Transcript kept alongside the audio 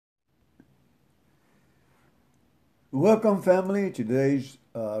Welcome, family, to today's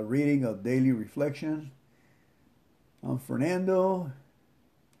reading of Daily Reflections. I'm Fernando,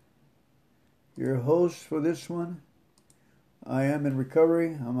 your host for this one. I am in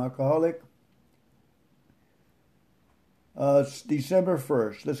recovery. I'm alcoholic. It's December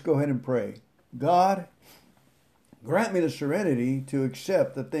 1st. Let's go ahead and pray. God, grant me the serenity to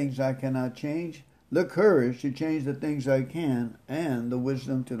accept the things I cannot change, the courage to change the things I can, and the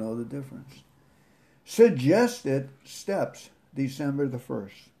wisdom to know the difference. Suggested steps, December the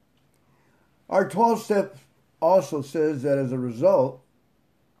 1st. Our 12 steps also says that as a result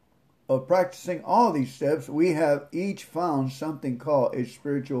of practicing all these steps, we have each found something called a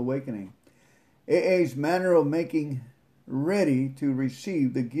spiritual awakening. AA's manner of making ready to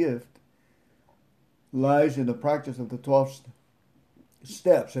receive the gift lies in the practice of the 12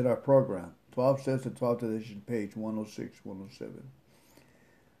 steps in our program. 12 steps to 12th edition, page 106, 107.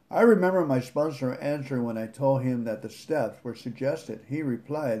 I remember my sponsor answering when I told him that the steps were suggested. He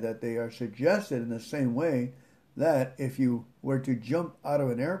replied that they are suggested in the same way that if you were to jump out of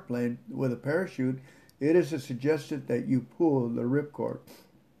an airplane with a parachute, it is suggested that you pull the ripcord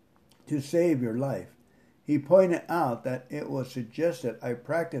to save your life. He pointed out that it was suggested I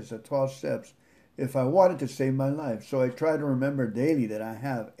practice the 12 steps if I wanted to save my life. So I try to remember daily that I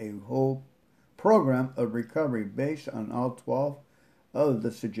have a whole program of recovery based on all 12 of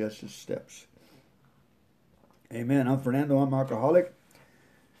the suggested steps. Amen. I'm Fernando. I'm alcoholic.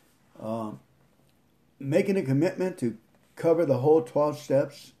 Making a commitment to cover the whole 12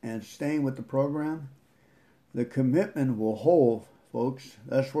 steps and staying with the program. The commitment will hold, folks.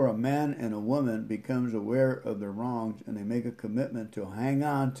 That's where a man and a woman becomes aware of their wrongs and they make a commitment to hang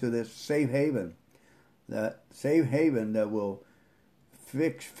on to this safe haven. That safe haven that will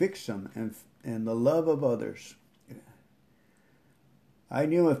fix them and the love of others. I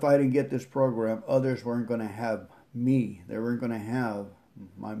knew if I didn't get this program, others weren't going to have me. They weren't going to have,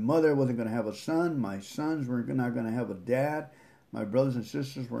 my mother wasn't going to have a son. My sons were not going to have a dad. My brothers and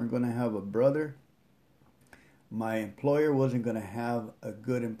sisters weren't going to have a brother. My employer wasn't going to have a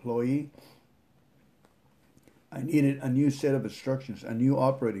good employee. I needed a new set of instructions, a new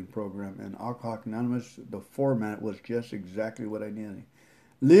operating program. And Alcoholics Anonymous, the format was just exactly what I needed.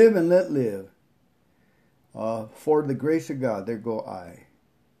 Live and let live. For the grace of God, there go I.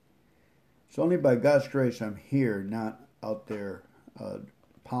 It's only by God's grace I'm here, not out there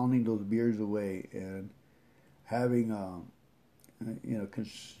pounding those beers away and having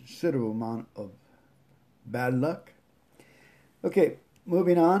considerable amount of bad luck. Okay,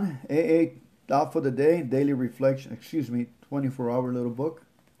 moving on. AA thought for the day, daily reflection. 24-hour little book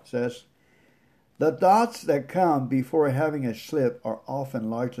says, the thoughts that come before having a slip are often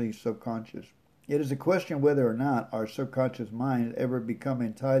largely subconscious. It is a question whether or not our subconscious mind ever become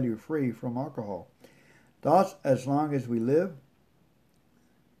entirely free from alcohol. Thoughts as long as we live.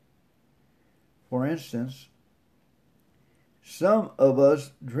 For instance, some of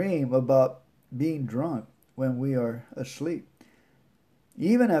us dream about being drunk when we are asleep.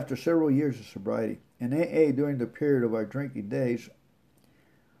 Even after several years of sobriety, in AA during the period of our drinking days,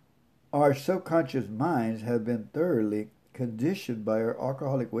 our subconscious minds have been thoroughly conditioned by our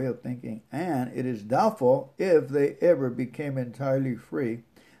alcoholic way of thinking, and it is doubtful if they ever became entirely free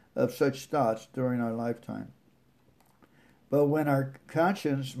of such thoughts during our lifetime. But when our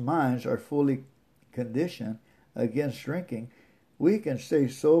conscious minds are fully conditioned against drinking, we can stay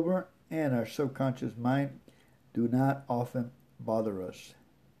sober and our subconscious mind do not often bother us.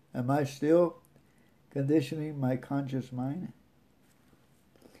 Am I still conditioning my conscious mind?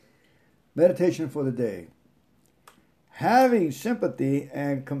 Meditation for the day. Having sympathy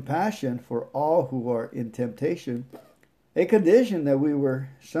and compassion for all who are in temptation, a condition that we were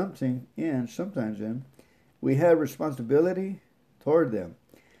sometimes in, we have responsibility toward them.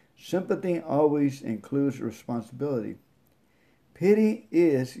 Sympathy always includes responsibility. Pity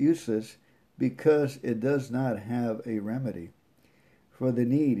is useless because it does not have a remedy for the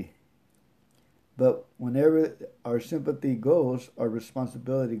need. But whenever our sympathy goes, our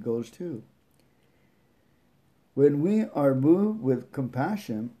responsibility goes too. When we are moved with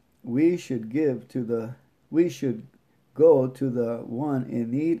compassion, we should go to the one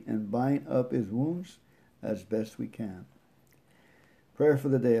in need and bind up his wounds as best we can. Prayer for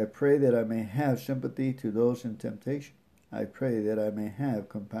the day. I pray that I may have sympathy to those in temptation. I pray that I may have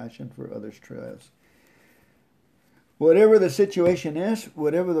compassion for others' trials. Whatever the situation is,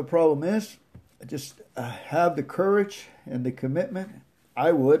 whatever the problem is, just have the courage and the commitment.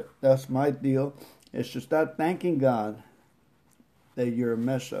 That's my deal. It's to start thanking God that you're a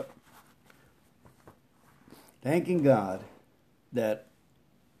mess up. Thanking God that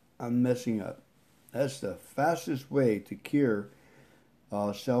I'm messing up. That's the fastest way to cure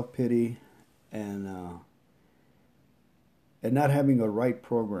self-pity and not having a right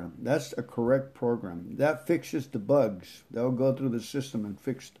program. That's a correct program. That fixes the bugs. They'll go through the system and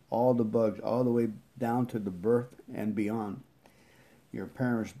fix all the bugs, all the way down to the birth and beyond. Your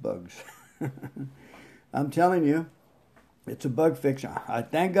parents' bugs. I'm telling you, it's a bug fixer. I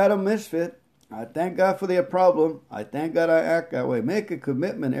thank God I'm misfit. I thank God for the problem. I thank God I act that way. Make a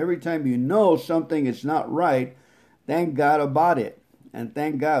commitment every time you know something is not right. Thank God about it. And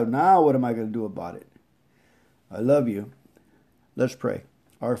thank God, now what am I going to do about it? I love you. Let's pray.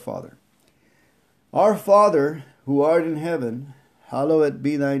 Our Father. Our Father, who art in heaven, hallowed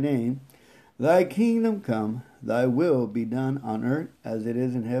be thy name. Thy kingdom come, thy will be done on earth as it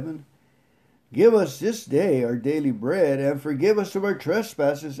is in heaven. Give us this day our daily bread, and forgive us of our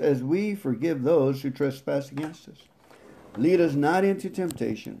trespasses as we forgive those who trespass against us. Lead us not into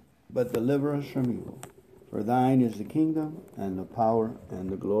temptation, but deliver us from evil. For thine is the kingdom, and the power, and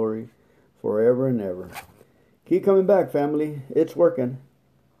the glory, forever and ever. Keep coming back, family. It's working.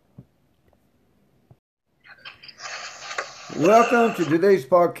 Welcome to today's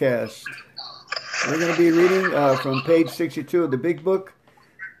podcast. We're going to be reading from page 62 of the Big Book.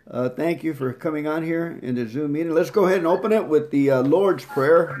 Thank you for coming on here in the Zoom meeting. Let's go ahead and open it with the Lord's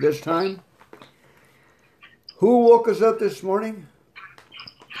Prayer this time. Who woke us up this morning?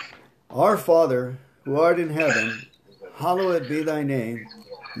 Our Father, who art in heaven, hallowed be thy name.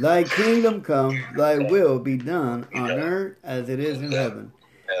 Thy kingdom come, thy will be done on earth as it is in heaven.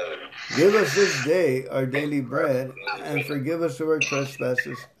 Give us this day our daily bread, and forgive us of our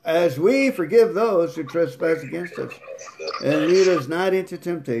trespasses, as we forgive those who trespass against us. And lead us not into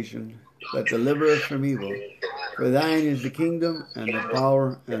temptation, but deliver us from evil. For thine is the kingdom, and the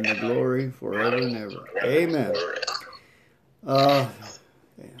power, and the glory, forever and ever. Amen.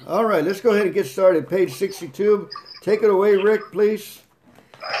 All right, let's go ahead and get started. Page 62. Take it away, Rick, please.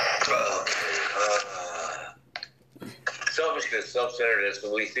 Selfishness, self-centeredness,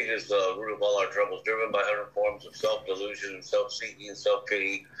 and we think is the root of all our troubles, driven by 100 forms of self-delusion, self-seeking, and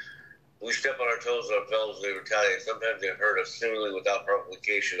self-pity. We step on our toes and our fellows, they retaliate. Sometimes they hurt us seemingly without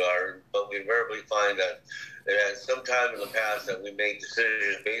provocation, but we invariably find that at some time in the past that we made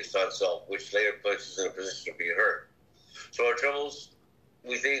decisions based on self, which later puts us in a position to be hurt. So our troubles,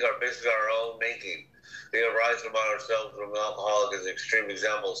 we think, are basically our own making. They arise from ourselves. From an alcoholic is an extreme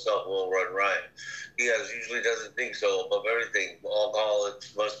example of self-will run riot. He usually doesn't think so above everything.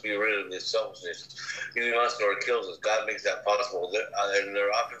 Alcoholics must be rid of this selfishness. He must, or it kills us. God makes that possible. And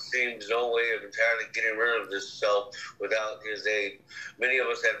there often seems no way of entirely getting rid of this self without his aid. Many of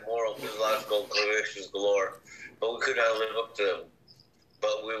us had moral, physiological convictions galore, but we could not live up to them.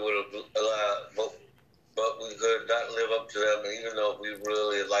 But we would have but we could not live up to them, even though we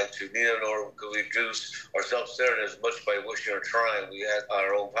really like to. Neither nor could we reduce our self-centeredness much by wishing or trying. We had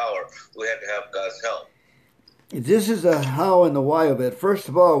our own power. We had to have God's help. This is the how and the why of it. First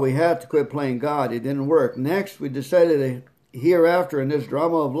of all, we had to quit playing God. It didn't work. Next, we decided hereafter in this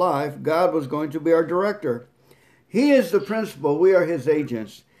drama of life, God was going to be our director. He is the principal. We are his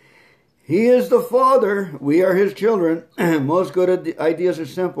agents. He is the Father. We are his children. Most good ideas are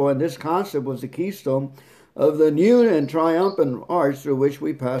simple, and this concept was the keystone of the new and triumphant arch through which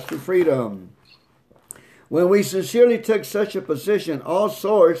we pass to freedom. When we sincerely took such a position, all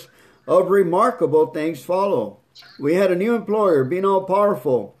sorts of remarkable things follow. We had a new employer, being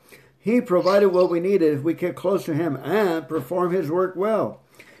all-powerful. He provided what we needed if we kept close to him and performed his work well.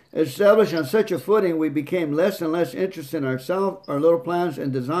 Established on such a footing, we became less and less interested in ourselves, our little plans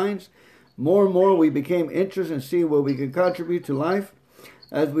and designs. More and more we became interested in seeing what we could contribute to life.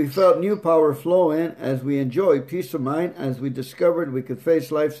 As we felt new power flow in, as we enjoyed peace of mind, as we discovered we could face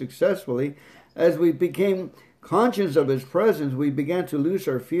life successfully, as we became conscious of his presence, we began to lose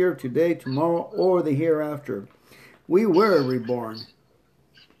our fear of today, tomorrow, or the hereafter. We were reborn.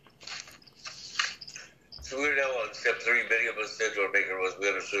 So we're now on step 3. Many of us said to our Maker was, we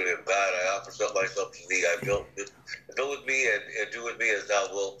understood him. God, I offer myself to thee. I built with me and do with me as thou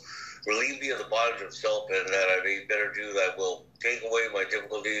wilt. Relieve me of the bondage of self, and that I may better do thy will. Take away my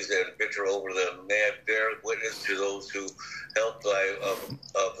difficulties and victor over them. May I bear witness to those who help thy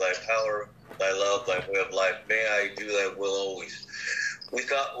of thy power, thy love, thy way of life. May I do thy will always. We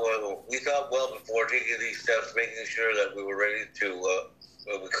thought well before taking these steps, making sure that we were ready to,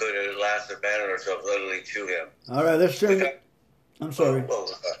 we could at last abandon ourselves utterly to him. All right, let's turn. I'm sorry.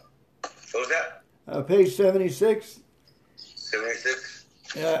 What was that? Page 76. 76?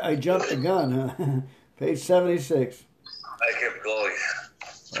 Yeah, I jumped the gun, huh? Page 76. I kept going.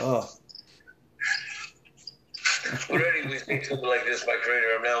 Oh. But anyway, we speak to me like this, my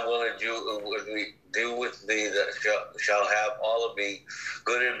Creator. I'm now willing to do with thee that shall have all of me,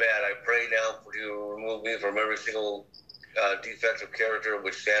 good and bad. I pray now for you to remove me from every single defect of character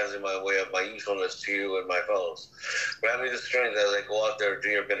which stands in my way of my usefulness to you and my fellows. Grant me the strength as I go out there to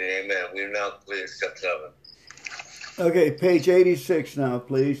your bidding. Amen. We have now completed step 7. Okay, page 86 now,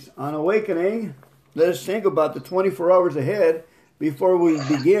 please. On awakening, let us think about the 24 hours ahead. Before we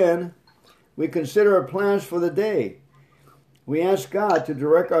begin, we consider our plans for the day. We ask God to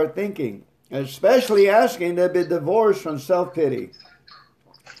direct our thinking, especially asking that be divorced from self-pity,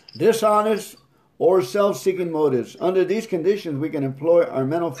 dishonest, or self-seeking motives. Under these conditions, we can employ our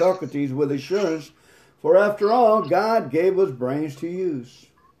mental faculties with assurance, for after all, God gave us brains to use.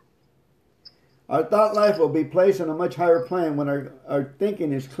 Our thought life will be placed on a much higher plane when our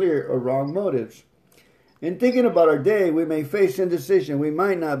thinking is clear of wrong motives. In thinking about our day, we may face indecision. We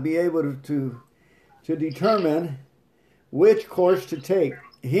might not be able to determine which course to take.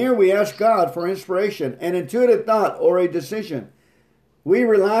 Here we ask God for inspiration, an intuitive thought, or a decision. We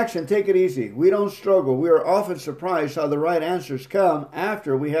relax and take it easy. We don't struggle. We are often surprised how the right answers come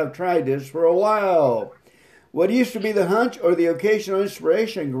after we have tried this for a while. What used to be the hunch or the occasional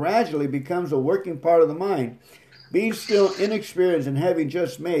inspiration gradually becomes a working part of the mind. Being still inexperienced and having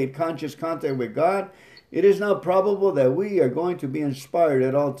just made conscious contact with God, it is not probable that we are going to be inspired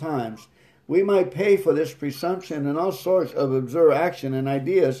at all times. We might pay for this presumption in all sorts of observed action and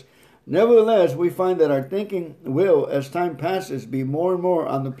ideas. Nevertheless, we find that our thinking will, as time passes, be more and more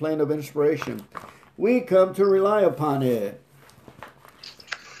on the plane of inspiration. We come to rely upon it.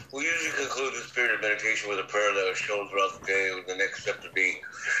 We usually conclude this period of meditation with a prayer that is shown throughout the day, with the next step to be.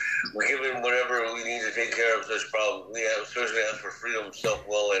 We give him whatever we need to take care of such problems. We have especially ask for freedom,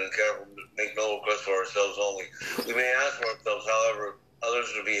 self-will, and careful to make no requests for ourselves only. We may ask for ourselves, however,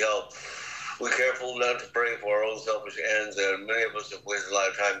 others to be helped. We're careful not to pray for our own selfish ends, and many of us have wasted a lot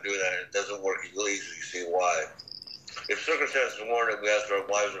of time doing that. It doesn't work easily. You see why. If circumstances warrant it, we ask our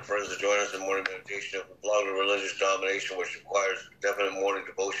wives or friends to join us in morning meditation. If we belong to religious domination, which requires definite morning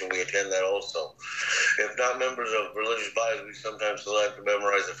devotion, we attend that also. If not members of religious bodies, we sometimes select to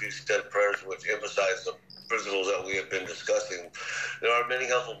memorize a few set prayers which emphasize the principles that we have been discussing. There are many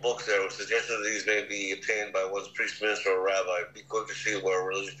helpful books there which suggest that these may be obtained by one's priest, minister, or rabbi. Be quick to see where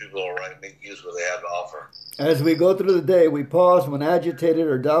religious people are right, make use of what they have to offer. As we go through the day, we pause when agitated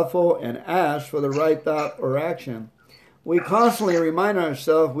or doubtful and ask for the right thought or action. We constantly remind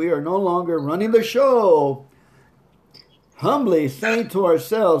ourselves we are no longer running the show. Humbly saying to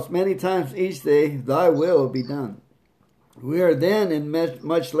ourselves many times each day, thy will be done. We are then in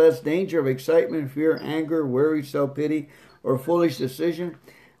much less danger of excitement, fear, anger, worry, self-pity, or foolish decision.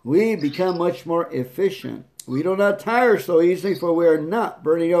 We become much more efficient. We do not tire so easily, for we are not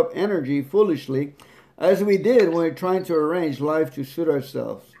burning up energy foolishly as we did when we were trying to arrange life to suit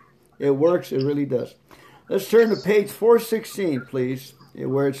ourselves. It works, it really does. Let's turn to page 416, please,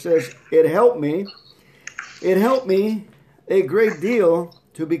 where it says, It helped me a great deal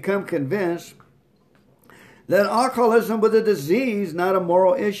to become convinced that alcoholism was a disease, not a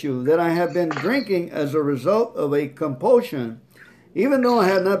moral issue, that I have been drinking as a result of a compulsion, even though I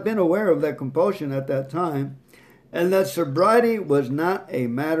had not been aware of that compulsion at that time, and that sobriety was not a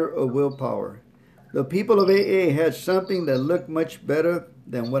matter of willpower. The people of AA had something that looked much better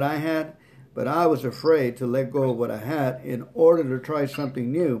than what I had, but I was afraid to let go of what I had in order to try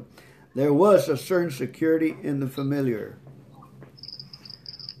something new. There was a certain security in the familiar.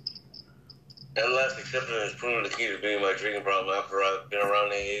 At last, acceptance has proven the key to beating my drinking problem after I've been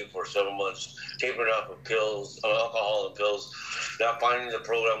around AA for several months, tapering off of pills, alcohol and pills, not finding the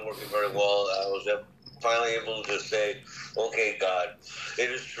program working very well. I was finally able to say, okay, God, it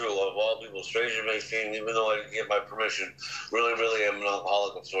is true. Of all people, stranger may seem, even though I didn't get my permission, really am an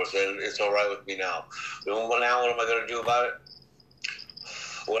alcoholic of sorts, and it's all right with me now. Now, what am I going to do about it?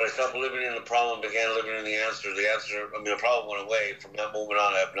 When I stopped living in the problem, began living in the answer. The problem went away. From that moment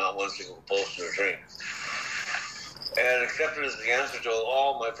on, I have not one single compulsion or drink. And acceptance is the answer to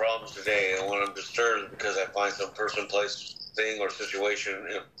all my problems today. And when I'm disturbed because I find some person, place, thing, or situation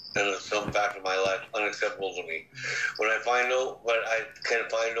in some fact of my life unacceptable to me, but I can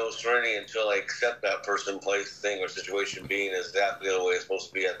find no serenity until I accept that person, place, thing, or situation being exactly the way it's supposed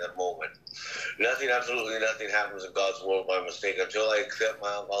to be at that moment. Absolutely nothing happens in God's world by mistake. Until I accept my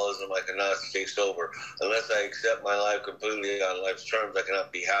alcoholism, I cannot stay sober. Unless I accept my life completely on life's terms, I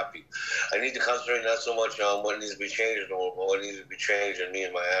cannot be happy. I need to concentrate not so much on what needs to be changed, but what needs to be changed in me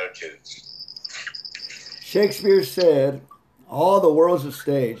and my attitudes. Shakespeare said, all the world's a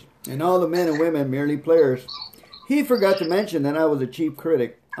stage, and all the men and women merely players. He forgot to mention that I was a chief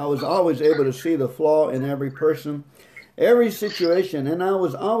critic. I was always able to see the flaw in every person, every situation, and I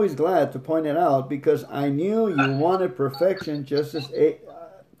was always glad to point it out because I knew you wanted perfection just as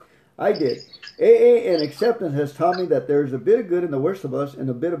I did. AA and acceptance has taught me that there's a bit of good in the worst of us and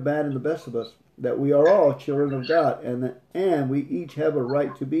a bit of bad in the best of us, that we are all children of God, and we each have a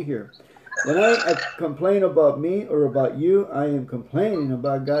right to be here. When I complain about me or about you, I am complaining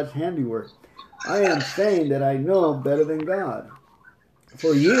about God's handiwork. I am saying that I know better than God.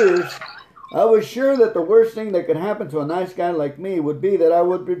 For years, I was sure that the worst thing that could happen to a nice guy like me would be that I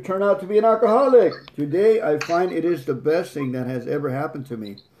would turn out to be an alcoholic. Today, I find it is the best thing that has ever happened to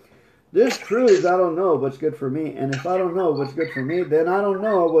me. This proves I don't know what's good for me, and if I don't know what's good for me, then I don't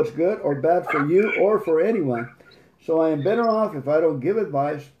know what's good or bad for you or for anyone. So I am better off if I don't give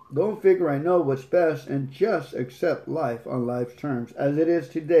advice, don't figure I know what's best, and just accept life on life's terms as it is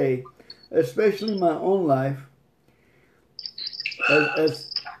today, especially my own life,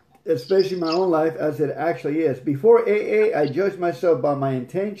 especially my own life as it actually is. Before AA, I judged myself by my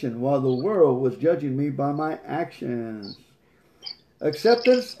intention, while the world was judging me by my actions.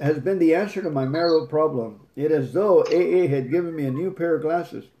 Acceptance has been the answer to my marital problem. It is as though AA had given me a new pair of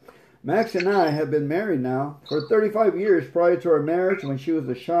glasses. Max and I have been married now for 35 years. Prior to our marriage, when she was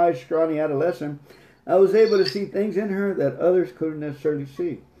a shy, scrawny adolescent, I was able to see things in her that others couldn't necessarily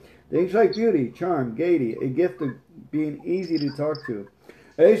see. Things like beauty, charm, gaiety, a gift of being easy to talk to,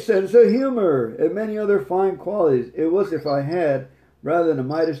 a sense of humor, and many other fine qualities. It was if I had, rather than a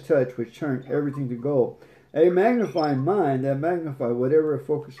Midas touch which turned everything to gold. A magnifying mind that magnified whatever I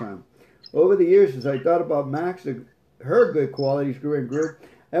focus on. Over the years, as I thought about Max, her good qualities grew and grew,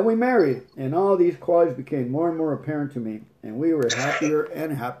 and we married, and all these qualities became more and more apparent to me, and we were happier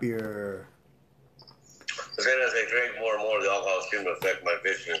and happier. Then as I drank more and more, the alcohol seemed to affect my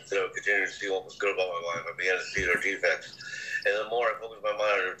vision. Instead of continuing to see what was good about my life, I began to see their defects. And the more I focused my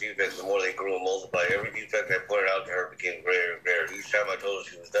mind on her defects, the more they grew and multiplied. Every defect I pointed out to her became greater and greater. Each time I told her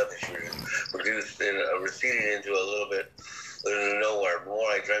she was nothing, she reduced and receding into a little bit nowhere. The more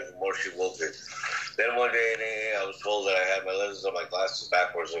I drank, the more she wilted. Then one day in AA, I was told that I had my lenses on my glasses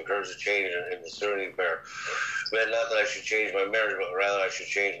backwards, and encouraged a change in the Serenity Pair. It meant not that I should change my marriage, but rather I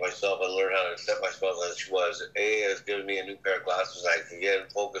should change myself and learn how to accept myself as she was. AA has given me a new pair of glasses, and I can again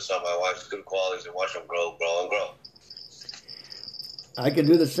focus on my wife's good qualities and watch them grow, grow, and grow. I can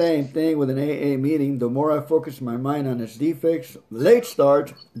do the same thing with an AA meeting. The more I focus my mind on its defects, late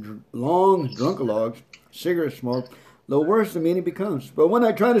starts, long drunkalogs, cigarette smoke, the worse the meeting becomes. But when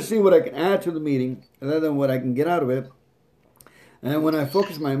I try to see what I can add to the meeting, rather than what I can get out of it, and when I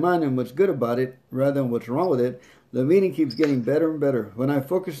focus my mind on what's good about it, rather than what's wrong with it, the meeting keeps getting better and better. When I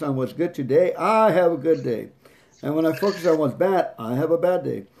focus on what's good today, I have a good day. And when I focus on what's bad, I have a bad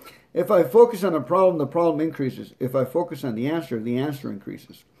day. If I focus on a problem, the problem increases. If I focus on the answer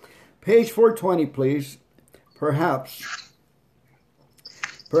increases. Page 420, please. Perhaps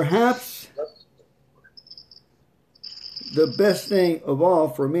the best thing of all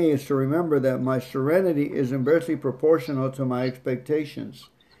for me is to remember that my serenity is inversely proportional to my expectations.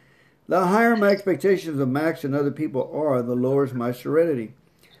 The higher my expectations of Max and other people are, the lower is my serenity.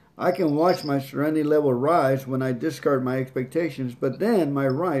 I can watch my serenity level rise when I discard my expectations, but then my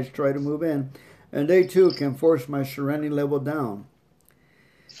rights try to move in, and they too can force my serenity level down.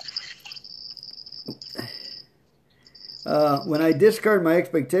 When I discard my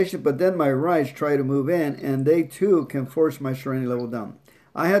expectations, but then my rights try to move in, and they too can force my serenity level down.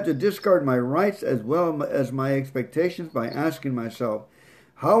 I have to discard my rights as well as my expectations by asking myself,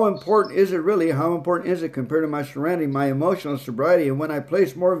 how important is it really? How important is it compared to my serenity, my emotional sobriety? And when I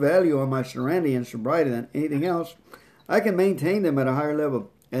place more value on my serenity and sobriety than anything else, I can maintain them at a higher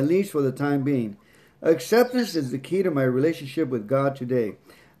level, at least for the time being. Acceptance is the key to my relationship with God today.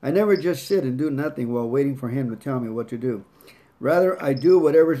 I never just sit and do nothing while waiting for Him to tell me what to do. Rather, I do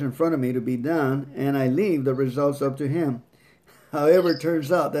whatever's in front of me to be done, and I leave the results up to Him. However it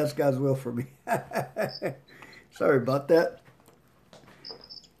turns out, that's God's will for me. Sorry about that.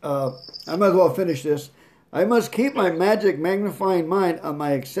 I might as well finish this. I must keep my magic magnifying mind on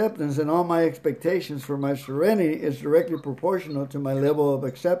my acceptance, and all my expectations for my serenity is directly proportional to my level of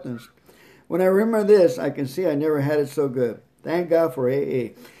acceptance. When I remember this, I can see I never had it so good. Thank God for AA.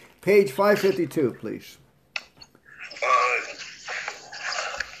 Page 552, please.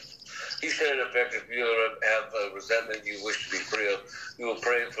 You said, in effect, if you have a resentment you wish to be free of, you will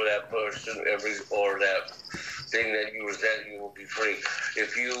pray for that person or that thing that you resent, you will be free.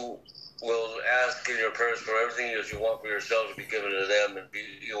 If you will ask in your prayers for everything that you want for yourself to be given to them, and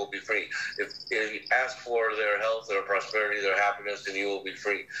you will be free. If you ask for their health, their prosperity, their happiness, then you will be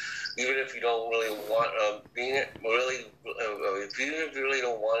free. Even if you don't really want, even if you really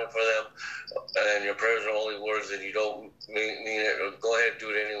don't want it for them, and your prayers are only words, and you don't mean it, go ahead and do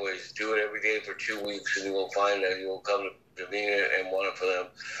it anyways. Do it every day for 2 weeks, and you will find that you will come to mean it and want it for them.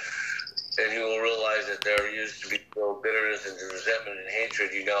 And you will realize that there used to be no bitterness and resentment and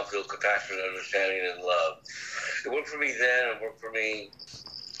hatred. You now feel compassion, understanding, and love. It worked for me then, and worked for me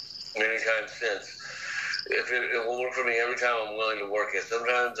many times since. It will work for me every time I'm willing to work it.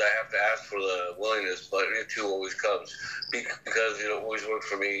 Sometimes I have to ask for the willingness, but it too always comes. Because it always works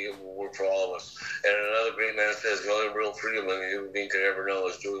for me, it will work for all of us. And another great man says, the only real freedom a human being could ever know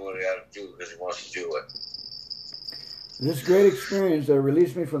is doing what he has to do because he wants to do it. This great experience that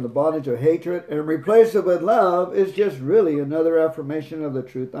released me from the bondage of hatred and replaced it with love is just really another affirmation of the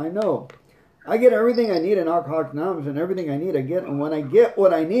truth I know. I get everything I need in Alcoholics Anonymous, and everything I need I get. And when I get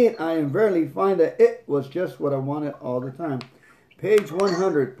what I need, I invariably find that it was just what I wanted all the time. Page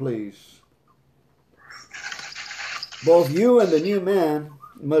 100, please. Both you and the new man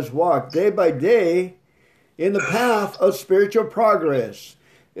must walk day by day in the path of spiritual progress.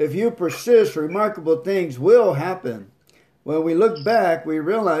 If you persist, remarkable things will happen. When we look back, we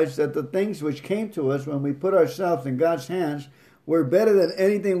realize that the things which came to us when we put ourselves in God's hands were better than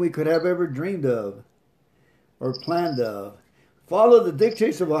anything we could have ever dreamed of or planned of. Follow the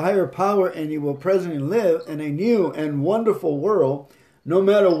dictates of a higher power, and you will presently live in a new and wonderful world, no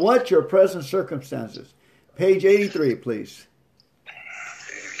matter what your present circumstances. Page 83, please.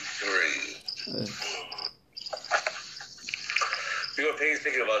 83. We were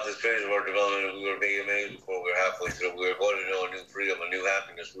thinking about this phase of our development, and we were being amazed before we were halfway through. We were going to know a new freedom, a new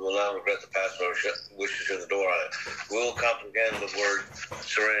happiness. We will not regret the past nor wish to shut the door on it. We will comprehend the word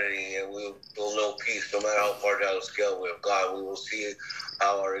serenity, and we will know peace no matter how far down the scale we have gone. We will see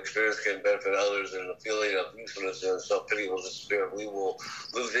how our experience can benefit others, and the feeling of usefulness and self-pity will disappear. We will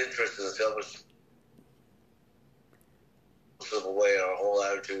lose interest in the selfish way, our whole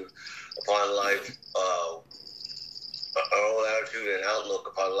attitude upon life, our whole attitude and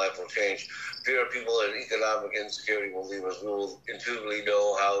outlook upon life will change. Fear of people and economic insecurity will leave us. We will intuitively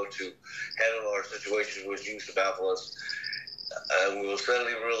know how to handle our situations which used to baffle us. And we will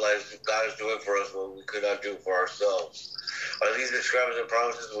suddenly realize that God is doing for us what we could not do for ourselves. Are these extravagant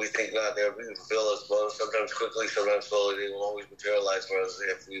promises? We think not. They are being fulfilled us both, sometimes quickly, sometimes slowly. They will always materialize for us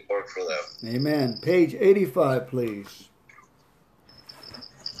if we work for them. Amen. Page 85, please.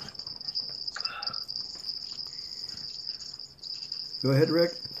 Go ahead, Rick.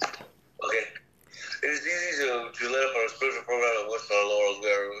 Okay. It is easy to let up our spiritual program and what's our laurels.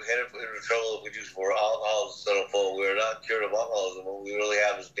 We are headed into trouble if we do for alcohol to settle full. We are not cured of alcoholism. What we really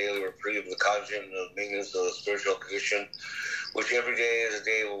have is daily reprieve of the conscience and the maintenance of the spiritual condition, which every day is a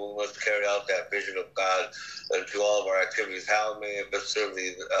day when we must carry out that vision of God to all of our activities. How may it best serve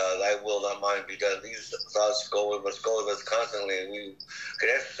thee? Thy will, not mine, be done. These thoughts must go with us constantly, and we can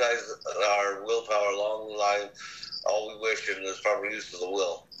exercise our willpower along the line all we wish in this proper use of the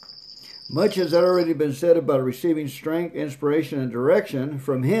will. Much has already been said about receiving strength, inspiration, and direction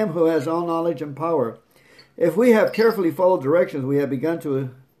from Him who has all knowledge and power. If we have carefully followed directions, we have begun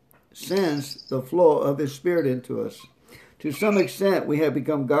to sense the flow of His Spirit into us. To some extent, we have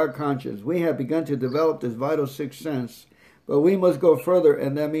become God conscious. We have begun to develop this vital sixth sense, but we must go further,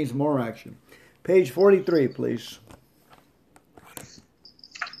 and that means more action. Page 43, please.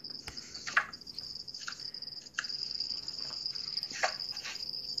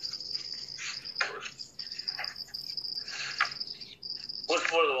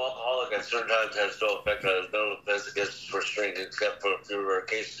 Certain times has no effect on us. No defense against us for strength, except for if there are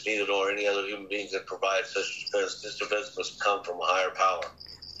cases neither nor any other human beings that provide such defense. This defense must come from a higher power.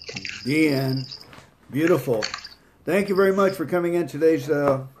 The end. Beautiful. Thank you very much for coming in today's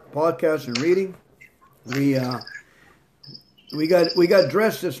podcast and reading. We got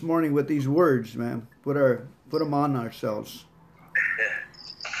dressed this morning with these words, man. Put them on ourselves.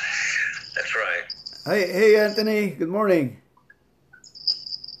 That's right. Hey, Anthony. Good morning.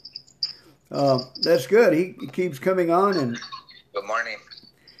 That's good. He keeps coming on and. Good morning.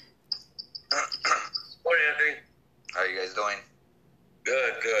 Morning, Anthony. How are you guys doing?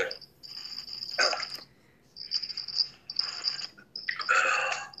 Good.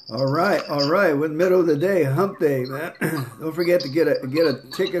 All right. With middle of the day, hump day, man. Don't forget to get a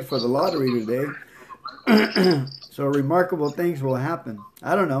ticket for the lottery today. So remarkable things will happen.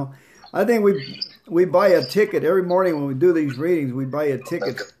 I don't know. I think we buy a ticket every morning when we do these readings. We buy a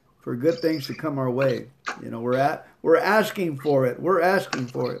ticket for good things to come our way. You know, we're asking for it. We're asking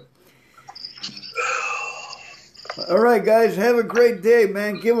for it. All right, guys, have a great day,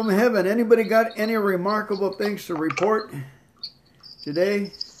 man. Give them heaven. Anybody got any remarkable things to report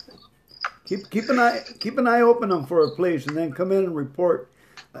today? Keep an eye open for it, please, and then come in and report.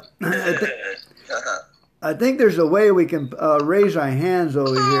 I think there's a way we can raise our hands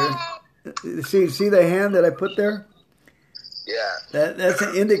over here. See the hand that I put there? Yeah. That's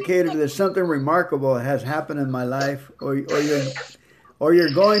an indicator that something remarkable has happened in my life, or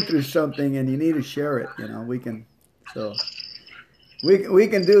you're going through something and you need to share it. We can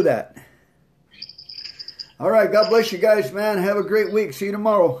do that. All right, God bless you guys, man. Have a great week. See you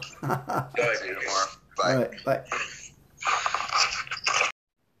tomorrow. See you tomorrow. Bye. All right, bye.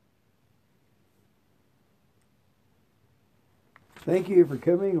 Thank you for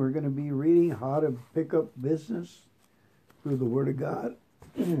coming. We're going to be reading How to Pick Up Business through the Word of God,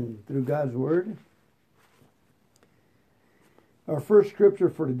 through God's Word. Our first scripture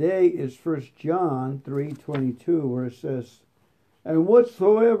for today is 1 John 3:22, where it says, "And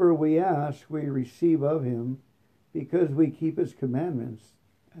whatsoever we ask, we receive of him, because we keep his commandments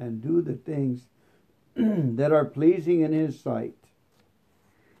and do the things that are pleasing in his sight."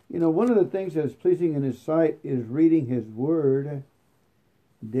 One of the things that's pleasing in his sight is reading his Word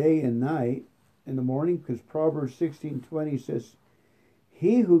day and night in the morning, because Proverbs 16:20 says,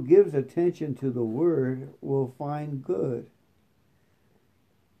 "He who gives attention to the Word will find good.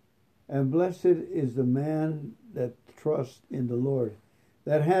 And blessed is the man that trusts in the Lord,"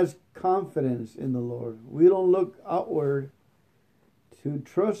 that has confidence in the Lord. We don't look outward to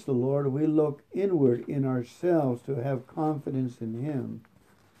trust the Lord. We look inward in ourselves to have confidence in him.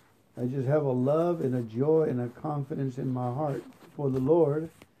 I just have a love and a joy and a confidence in my heart for the Lord.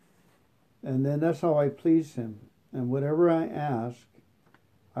 And then that's how I please him. And whatever I ask,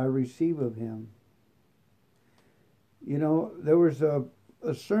 I receive of him. There was a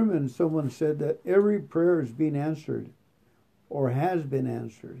sermon, someone said that every prayer is being answered or has been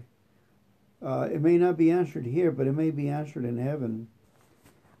answered. It may not be answered here, but it may be answered in heaven.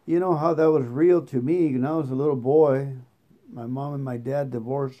 You know how that was real to me when I was a little boy. My mom and my dad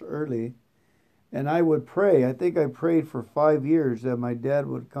divorced early, and I would pray. I think I prayed for 5 years that my dad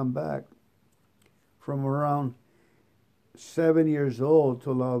would come back, from around 7 years old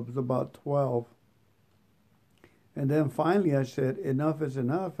till I was about 12. And then finally I said, enough is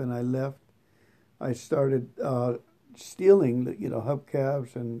enough, and I left. I started stealing,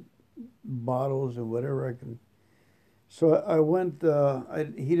 hubcaps and bottles and whatever I can. So I went,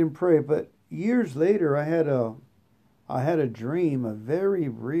 he didn't pray, but years later I had a dream, a very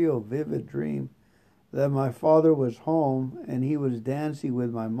real, vivid dream, that my father was home and he was dancing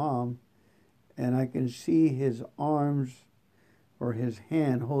with my mom, and I can see his arms or his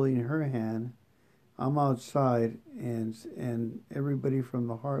hand holding her hand. I'm outside, and everybody from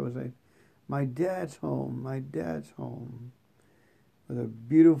the heart was like, "My dad's home, my dad's home." With a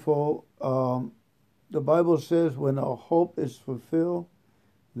beautiful, the Bible says when a hope is fulfilled,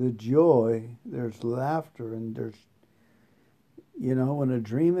 the joy, there's laughter, and there's, when a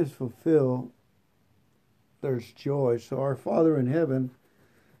dream is fulfilled, there's joy. So our Father in heaven,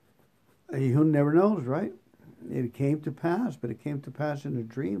 who never knows, right? It came to pass, but it came to pass in a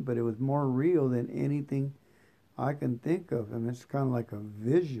dream, but it was more real than anything I can think of. And it's kind of like a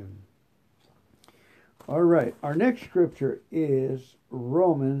vision. All right, our next scripture is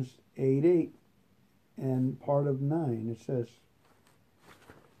Romans 8:8 and part of 9. It says,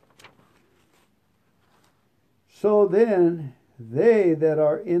 "So then, they that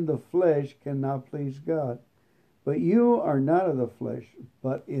are in the flesh cannot please God. But you are not of the flesh,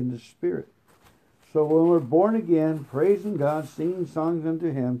 but in the Spirit." So when we're born again, praising God, singing songs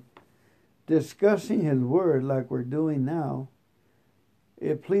unto him, discussing his word like we're doing now,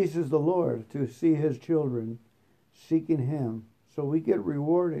 it pleases the Lord to see his children seeking him. So we get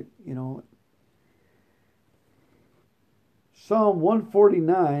rewarded, Psalm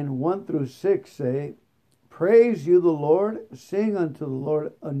 149, 1 through 6 say, "Praise you the Lord, sing unto the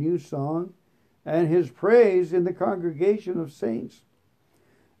Lord a new song, and his praise in the congregation of saints.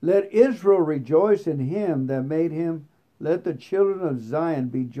 Let Israel rejoice in him that made him. Let the children of Zion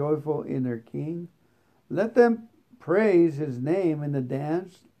be joyful in their king. Let them praise his name in the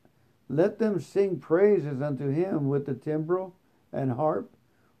dance. Let them sing praises unto him with the timbrel and harp.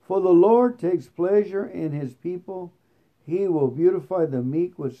 For the Lord takes pleasure in his people. He will beautify the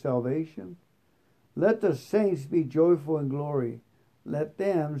meek with salvation. Let the saints be joyful in glory. Let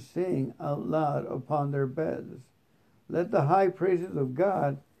them sing out loud upon their beds. Let the high praises of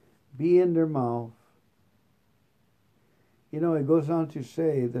God be in their mouth." It goes on to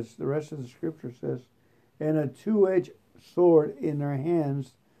say, the rest of the scripture says, "And a two-edged sword in their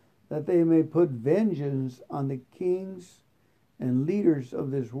hands, that they may put vengeance on the kings and leaders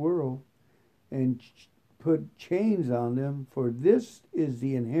of this world, and put chains on them, for this is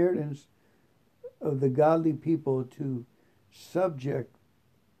the inheritance of the godly people, to subject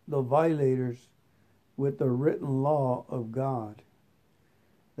the violators with the written law of God.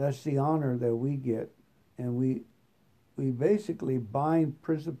 That's the honor that we get. And we basically bind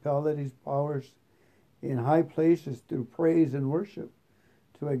principalities, powers in high places through praise and worship,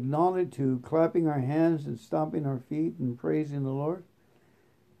 to acknowledge, to clapping our hands and stomping our feet and praising the Lord.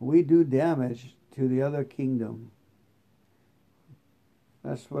 We do damage to the other kingdom.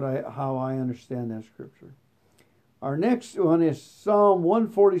 That's how I understand that scripture. Our next one is Psalm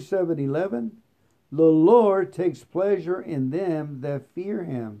 147:11. The Lord takes pleasure in them that fear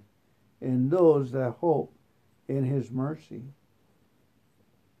him, in those that hope in his mercy.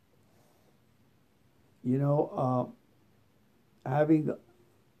 You know, having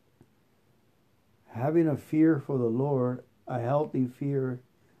a fear for the Lord, a healthy fear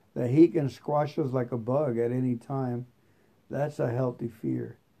that he can squash us like a bug at any time, that's a healthy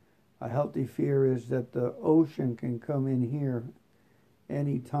fear. A healthy fear is that the ocean can come in here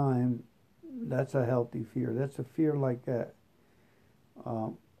any time. That's a healthy fear. That's a fear like that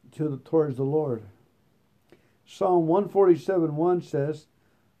towards the Lord. Psalm 147:1 says,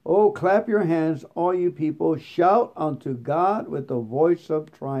 "Oh, clap your hands, all you people. Shout unto God with the voice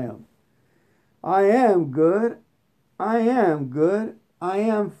of triumph. I am good. I am good. I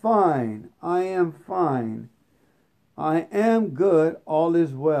am fine. I am fine. I am good. All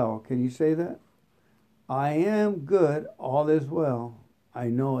is well." Can you say that? I am good. All is well. I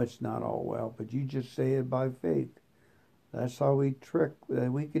know it's not all well, but you just say it by faith. That's how we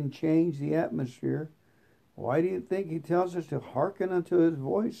can change the atmosphere. Why do you think he tells us to hearken unto his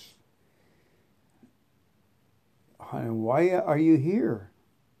voice? And why are you here?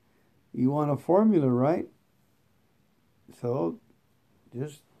 You want a formula, right? So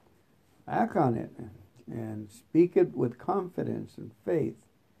just act on it and speak it with confidence and faith.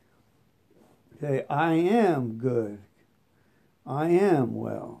 Say, I am good. I am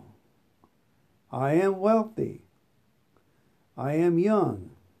well. I am wealthy. I am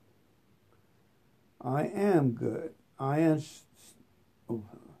young. I am good. I am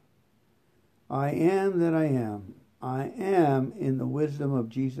that I am. I am in the wisdom of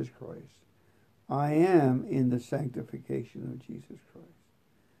Jesus Christ. I am in the sanctification of Jesus Christ.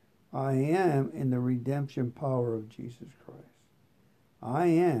 I am in the redemption power of Jesus Christ. I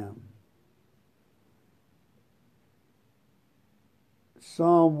am.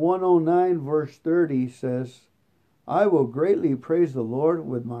 Psalm 109 verse 30 says, I will greatly praise the Lord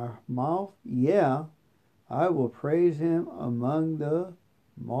with my mouth. Yeah, I will praise him among the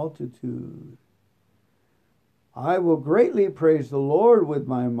multitude. I will greatly praise the Lord with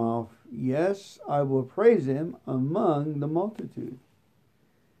my mouth. Yes, I will praise him among the multitude.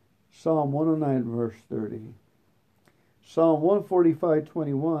 Psalm 109 verse 30. Psalm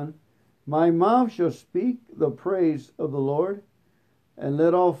 145:21. My mouth shall speak the praise of the Lord, and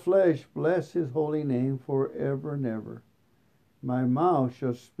let all flesh bless his holy name forever and ever. My mouth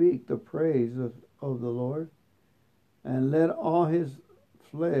shall speak the praise of the Lord, and let all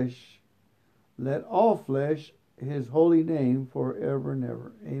flesh his holy name forever and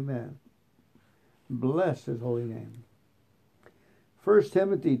ever. Amen. Bless his holy name. 1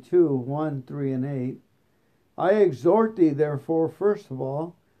 Timothy 2:1, 3, and 8. I exhort thee, therefore, first of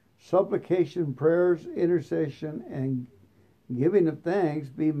all, supplication, prayers, intercession, and giving of thanks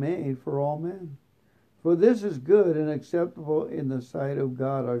be made for all men. For this is good and acceptable in the sight of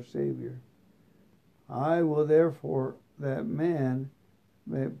God our Savior. I will therefore that man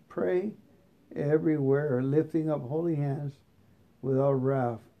may pray everywhere, lifting up holy hands without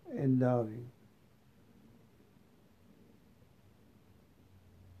wrath and doubting.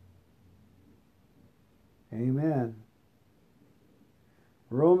 Amen.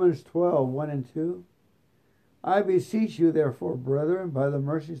 Romans 12:1 and 2. I beseech you, therefore, brethren, by the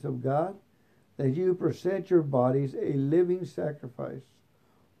mercies of God, that you present your bodies a living sacrifice,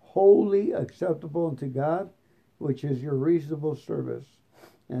 wholly acceptable unto God, which is your reasonable service.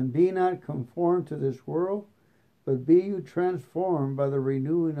 And be not conformed to this world, but be you transformed by the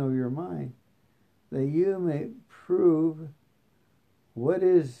renewing of your mind, that you may prove what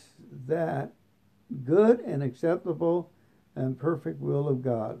is that good and acceptable and perfect will of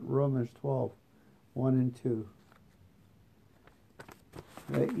God. Romans 12:1 and 2.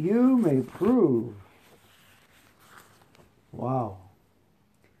 That you may prove. Wow.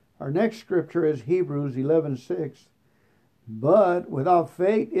 Our next scripture is Hebrews 11:6. But without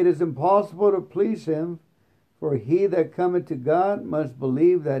faith it is impossible to please him, For he that cometh to God must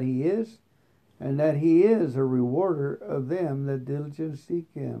believe that he is, and that he is a rewarder of them that diligently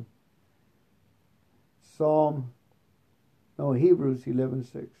seek him. Hebrews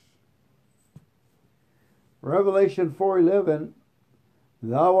 11:6. Revelation 4:11.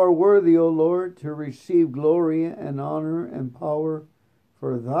 Thou art worthy, O Lord, to receive glory and honor and power,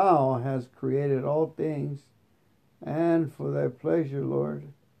 for thou hast created all things, and for thy pleasure,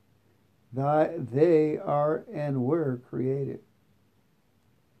 Lord, they are and were created.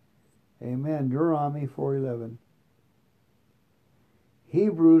 Amen. Deuteronomy 4:11.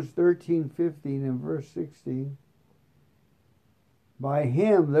 Hebrews 13:15 and verse 16. By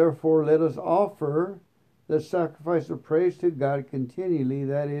him, therefore, let us offer the sacrifice of praise to God continually,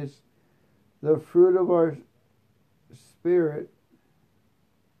 that is, the fruit of our spirit,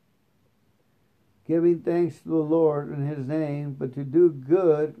 giving thanks to the Lord in his name, but to do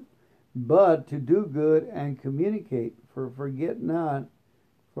good and communicate, forget not,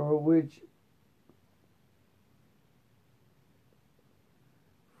 for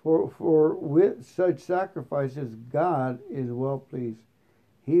with such sacrifices God is well pleased.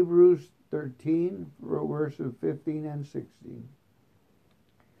 Hebrews 13, verses 15 and 16.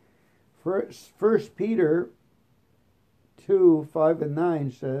 First Peter 2:5 and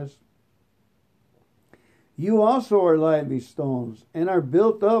 9 says, You also are lively stones, and are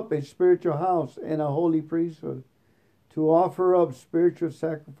built up a spiritual house and a holy priesthood, to offer up spiritual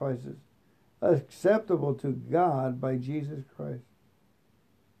sacrifices, acceptable to God by Jesus Christ.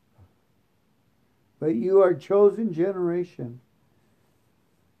 But you are a chosen generation,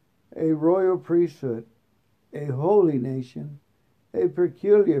 a royal priesthood, a holy nation, a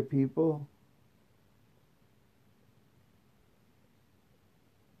peculiar people,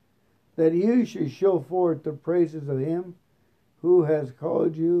 that you should show forth the praises of him who has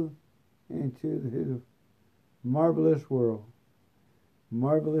called you into his marvelous world,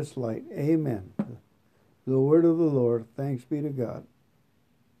 marvelous light. Amen. The word of the Lord. Thanks be to God.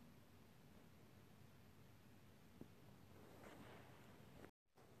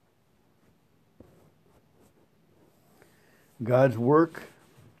 God's work,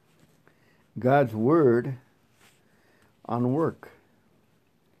 God's word on work.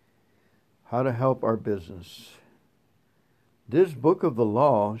 How to help our business. This book of the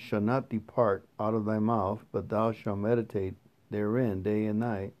law shall not depart out of thy mouth, but thou shalt meditate therein day and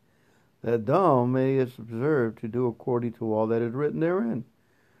night, that thou mayest observe to do according to all that is written therein.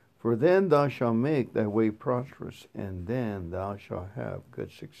 For then thou shalt make thy way prosperous, and then thou shalt have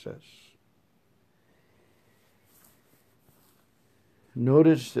good success.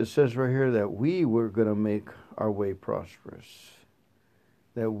 Notice it says right here that we were going to make our way prosperous,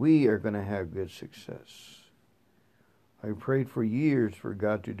 that we are going to have good success. I prayed for years for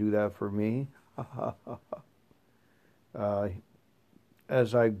God to do that for me.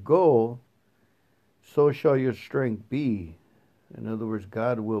 As I go, so shall your strength be. In other words,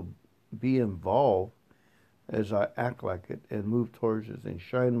 God will be involved as I act like it and move towards it and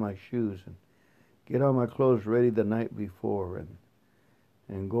shine my shoes and get all my clothes ready the night before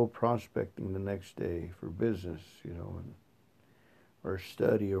and go prospecting the next day for business, or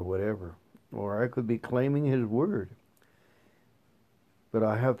study or whatever. Or I could be claiming his word. But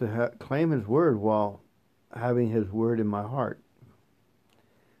I have to claim his word while having his word in my heart.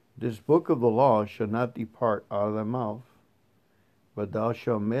 This book of the law shall not depart out of thy mouth, but thou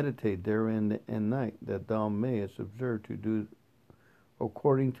shalt meditate therein in night, that thou mayest observe to do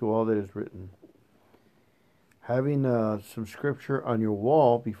according to all that is written. Having some scripture on your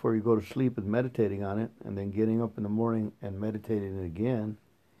wall before you go to sleep and meditating on it, and then getting up in the morning and meditating it again.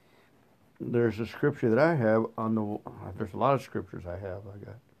 There's a scripture that I have there's a lot of scriptures I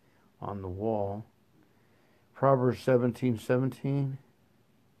got on the wall. Proverbs 17:17.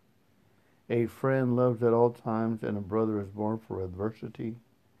 A friend loves at all times, and a brother is born for adversity.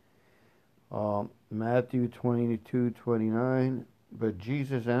 Matthew 22:29. But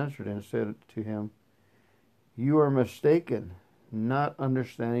Jesus answered and said to him, You are mistaken, not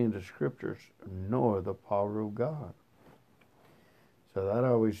understanding the scriptures, nor the power of God. So that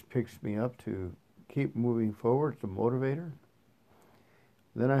always picks me up to keep moving forward. It's a motivator.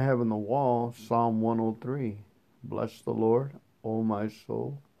 Then I have on the wall Psalm 103. Bless the Lord, O my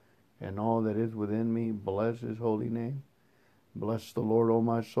soul, and all that is within me. Bless his holy name. Bless the Lord, O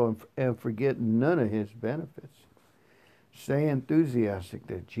my soul, and forget none of his benefits. Stay enthusiastic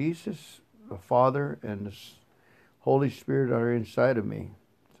that Jesus, the Father, and the Holy Spirit are inside of me.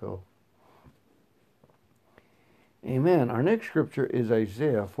 So, amen. Our next scripture is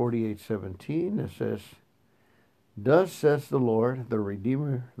Isaiah 48:17. It says, Thus says the Lord, the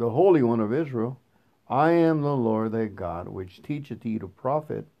Redeemer, the Holy One of Israel, I am the Lord thy God, which teacheth thee to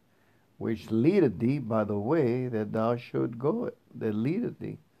profit, which leadeth thee by the way that thou should go, that leadeth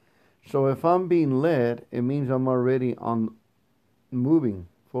thee. So if I'm being led, it means I'm already on moving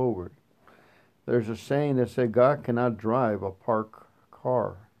forward. There's a saying that said God cannot drive a parked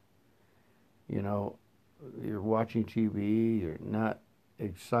car. You know, you're watching TV, you're not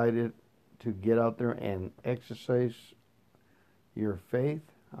excited to get out there and exercise your faith.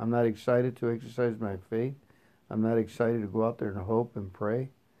 I'm not excited to exercise my faith. I'm not excited to go out there and hope and pray.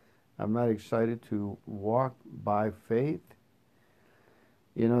 I'm not excited to walk by faith.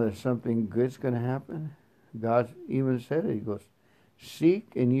 You know that something good's going to happen. God even said it. He goes,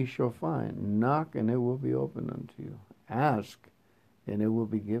 seek and ye shall find. Knock and it will be opened unto you. Ask and it will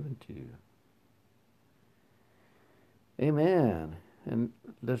be given to you. Amen. And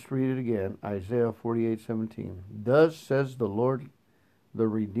let's read it again. Isaiah 48:17. Thus says the Lord, the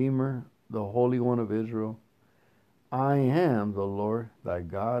Redeemer, the Holy One of Israel, I am the Lord thy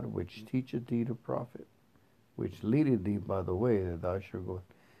God, which teacheth thee to profit, which leadeth thee by the way that thou shalt go.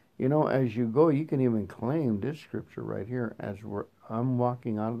 You know, as you go, you can even claim this scripture right here. I'm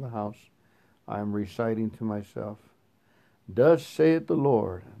walking out of the house, I'm reciting to myself, thus saith the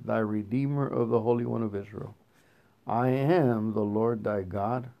Lord, thy Redeemer of the Holy One of Israel, I am the Lord thy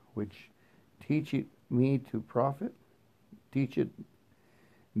God, which teacheth me to profit, teacheth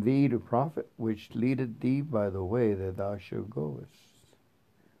thee to profit, which leadeth thee by the way that thou shalt go.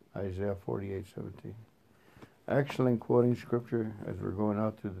 Isaiah 48:17. Excellent quoting scripture as we're going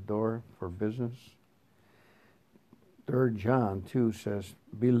out to the door for business. 3 John 2 says,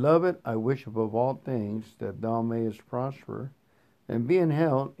 Beloved, I wish above all things that thou mayest prosper and be in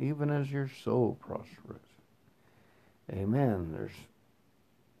health, even as your soul prospereth. Amen.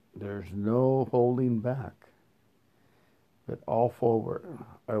 There's no holding back, but all forward.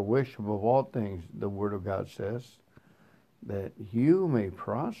 I wish above all things, the Word of God says, that you may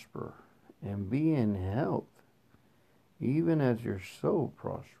prosper and be in health, even as your soul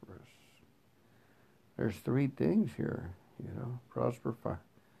prospers. There's three things here, prosper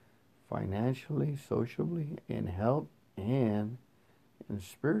financially, socially, in health, and in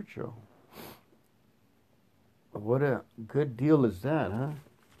spiritual. What a good deal is that, huh?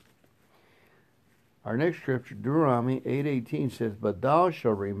 Our next scripture, Deuteronomy 8:18 says, But thou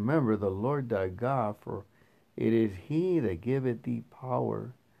shalt remember the Lord thy God, for it is he that giveth thee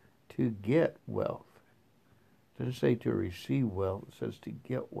power to get wealth. It doesn't say to receive wealth, it says to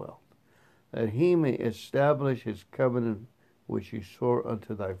get wealth, that he may establish his covenant which he swore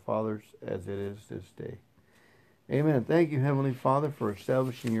unto thy fathers as it is this day. Amen. Thank you, Heavenly Father, for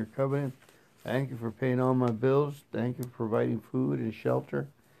establishing your covenant. Thank you for paying all my bills. Thank you for providing food and shelter.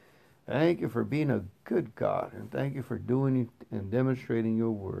 Thank you for being a good God. And thank you for doing and demonstrating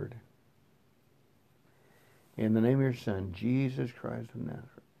your word. In the name of your Son, Jesus Christ of Nazareth,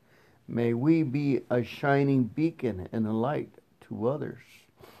 may we be a shining beacon and a light to others.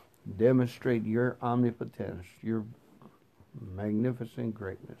 Demonstrate your omnipotence, your magnificent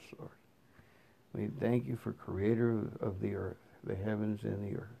greatness, Lord. We thank you for creator of the earth, the heavens and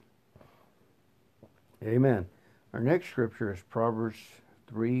the earth. Amen. Our next scripture is Proverbs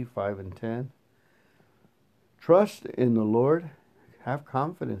 3:5 and 10. Trust in the Lord. Have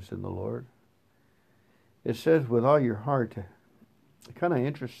confidence in the Lord. It says with all your heart. Kind of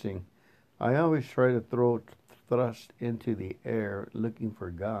interesting. I always try to throw thrust into the air looking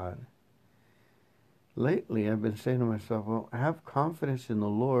for God. Lately, I've been saying to myself, well, have confidence in the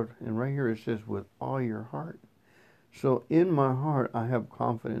Lord. And right here it says with all your heart. So in my heart, I have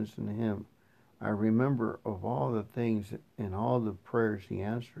confidence in him. I remember of all the things and all the prayers he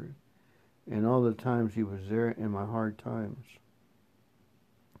answered and all the times he was there in my hard times.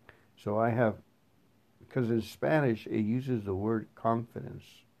 So I have, because in Spanish it uses the word confidence,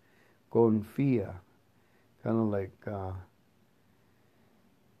 confía, kind of like,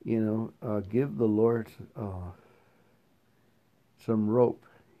 give the Lord some rope.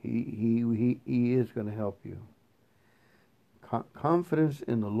 He is going to help you. Confidence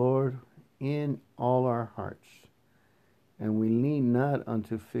in the Lord in all our hearts, and we lean not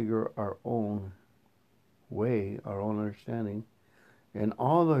unto figure our own way, our own understanding. In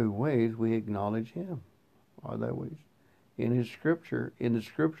all thy ways we acknowledge him. All thy ways. In the scripture,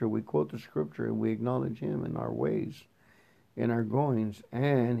 we quote the scripture and we acknowledge him in our ways, in our goings,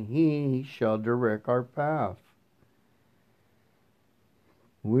 and he shall direct our path.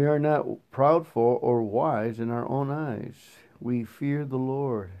 We are not proudful or wise in our own eyes. We fear the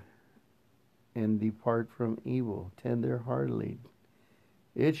Lord and depart from evil tender-heartedly.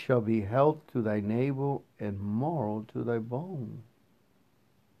 It shall be health to thy navel and marrow to thy bone.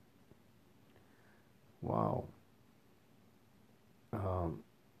 Wow.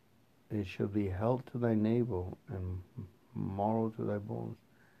 It shall be health to thy navel and marrow to thy bones,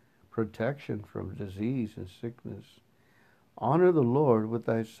 protection from disease and sickness. Honor the Lord with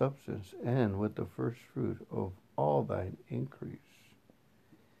thy substance and with the first fruit of all thine increase.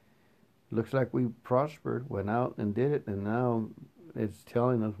 Looks like we prospered, went out and did it, and now it's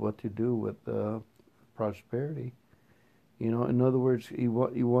telling us what to do with prosperity. You know, in other words, you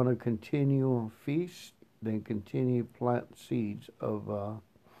want to continue feast, then continue plant seeds of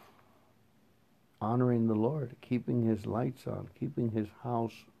honoring the Lord, keeping His lights on, keeping His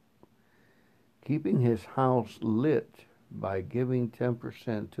house lit by giving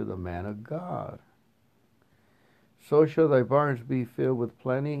 10% to the man of God. So shall thy barns be filled with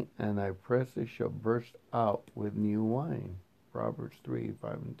plenty, and thy presses shall burst out with new wine. Proverbs 3,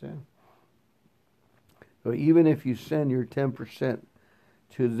 5, and 10. So even if you send your 10%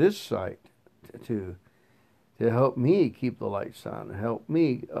 to this site to help me keep the lights on, help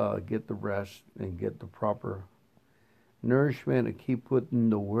me get the rest and get the proper nourishment and keep putting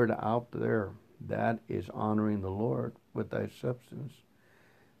the word out there, that is honoring the Lord with thy substance.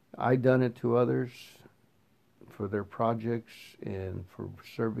 I done it to others for their projects and for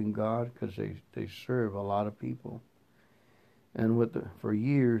serving God, because they serve a lot of people, and for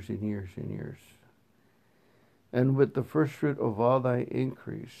years and years and years. And with the first fruit of all thy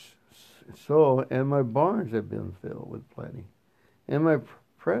increase. So, and my barns have been filled with plenty, and my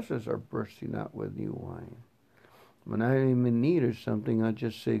presses are bursting out with new wine. When I'm in need of something, I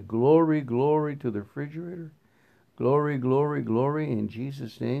just say, glory, glory to the refrigerator. Glory, glory, glory in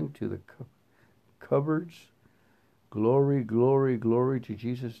Jesus' name to the cupboards. Glory, glory, glory to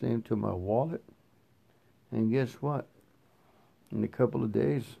Jesus' name to my wallet. And guess what? In a couple of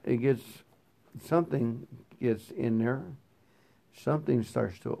days, something gets in there. Something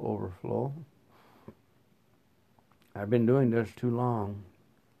starts to overflow. I've been doing this too long.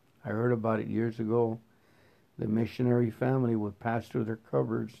 I heard about it years ago. The missionary family would pass through their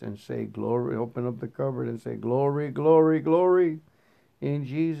cupboards and say, glory, open up the cupboard and say, glory, glory, glory, in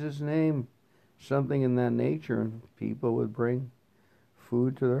Jesus' name. Something in that nature, and people would bring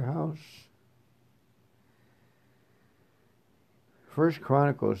food to their house. 1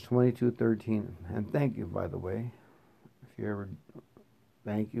 Chronicles 22:13, and thank you, by the way,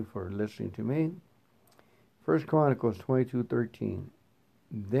 thank you for listening to me. 1 Chronicles 22:13,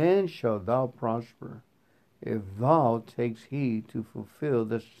 then shalt thou prosper, if thou takes heed to fulfill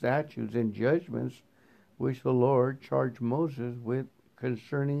the statutes and judgments which the Lord charged Moses with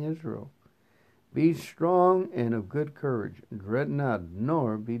concerning Israel. Be strong and of good courage, dread not,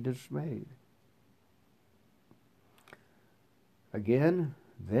 nor be dismayed. Again,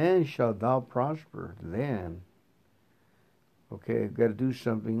 then shalt thou prosper, then. Okay, I've got to do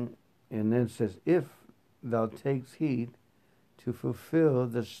something, and then it says, if thou takes heed to fulfill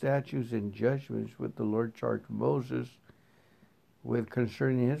the statutes and judgments which the Lord charged Moses with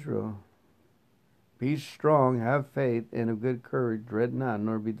concerning Israel. Be strong, have faith, and of good courage, dread not,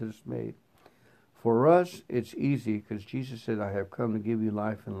 nor be dismayed. For us, it's easy, because Jesus said, I have come to give you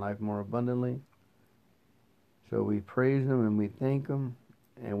life and life more abundantly. So we praise Him and we thank Him,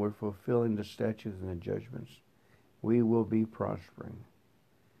 and we're fulfilling the statutes and the judgments. We will be prospering.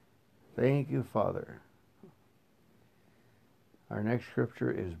 Thank you, Father. Our next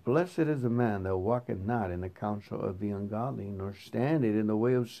scripture is, blessed is the man that walketh not in the counsel of the ungodly, nor standeth in the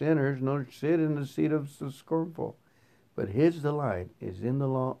way of sinners, nor sit in the seat of the scornful. But his delight is in the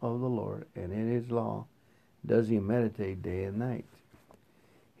law of the Lord, and in his law does he meditate day and night.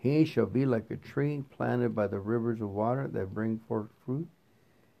 He shall be like a tree planted by the rivers of water that bring forth fruit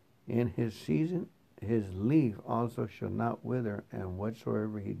in his season. His leaf also shall not wither, and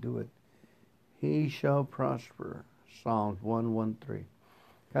whatsoever he doeth, he shall prosper. Psalms 1:1-3.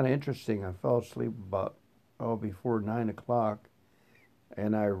 Kind of interesting. I fell asleep before 9 o'clock,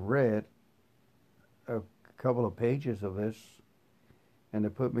 and I read a couple of pages of this, and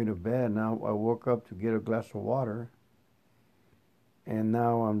it put me to bed. Now I woke up to get a glass of water, and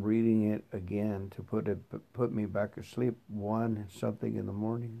now I'm reading it again to put me back to sleep 1-something in the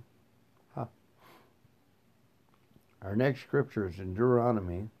morning. Our next scripture is in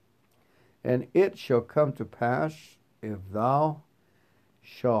Deuteronomy. And it shall come to pass, if thou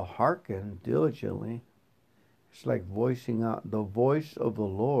shalt hearken diligently. It's like voicing out the voice of the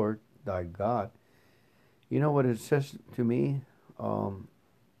Lord thy God. You know what it says to me?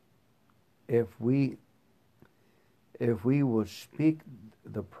 If we will speak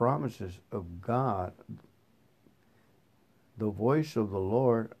the promises of God, the voice of the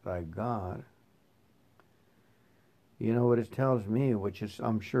Lord thy God, You know what it tells me, which is,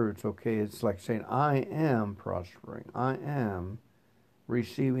 I'm sure it's okay. It's like saying, I am prospering. I am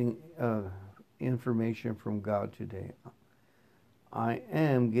receiving information from God today. I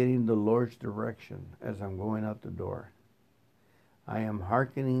am getting the Lord's direction as I'm going out the door. I am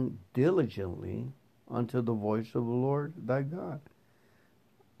hearkening diligently unto the voice of the Lord thy God,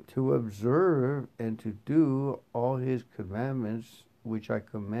 to observe and to do all his commandments which I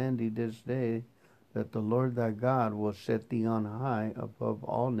command thee this day, that the Lord thy God will set thee on high above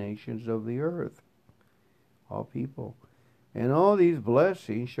all nations of the earth, all people. And all these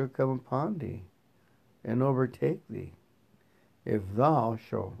blessings shall come upon thee and overtake thee, if thou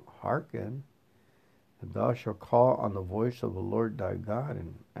shalt hearken, and thou shalt call on the voice of the Lord thy God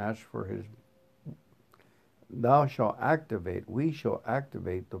and ask for his. Thou shalt activate, we shall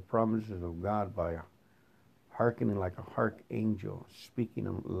activate the promises of God by hearkening like a archangel, speaking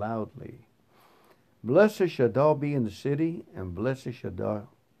them loudly. Blessed shall thou be in the city, and blessed shall thou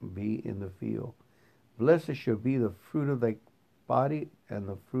be in the field. Blessed shall be the fruit of thy body, and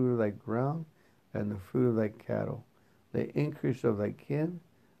the fruit of thy ground, and the fruit of thy cattle, the increase of thy kin,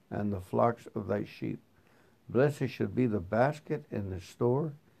 and the flocks of thy sheep. Blessed shall be the basket and the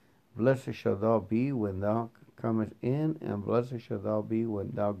store. Blessed shall thou be when thou comest in, and blessed shall thou be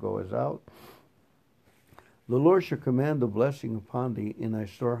when thou goest out. The Lord shall command the blessing upon thee in thy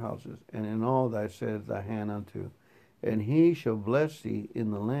storehouses, and in all thy settest thy hand unto. And he shall bless thee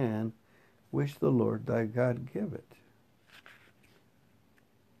in the land which the Lord thy God giveth.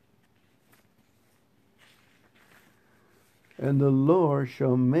 And the Lord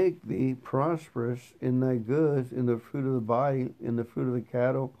shall make thee prosperous in thy goods, in the fruit of the body, in the fruit of the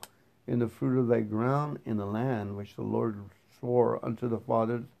cattle, in the fruit of thy ground, in the land which the Lord swore unto the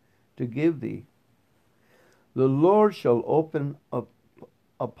fathers to give thee. The Lord shall open up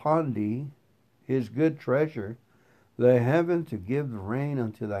upon thee his good treasure, the heaven, to give the rain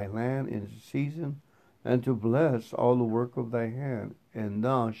unto thy land in season, and to bless all the work of thy hand. And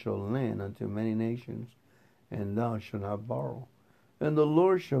thou shalt lend unto many nations, and thou shalt not borrow. And the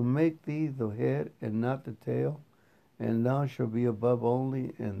Lord shall make thee the head and not the tail, and thou shalt be above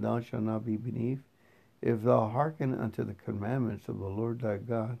only, and thou shalt not be beneath, if thou hearken unto the commandments of the Lord thy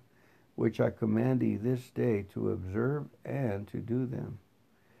God, which I command thee this day to observe and to do them.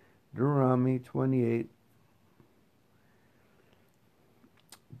 Deuteronomy 28.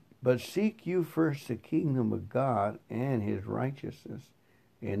 But seek you first the kingdom of God and his righteousness,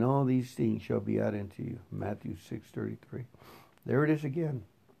 and all these things shall be added unto you. Matthew 6:33. There it is again.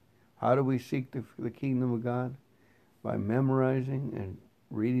 How do we seek the kingdom of God? By memorizing and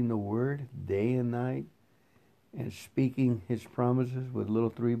reading the word day and night, and speaking his promises with little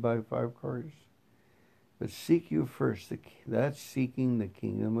 3x5 cards. But seek you first. That's seeking the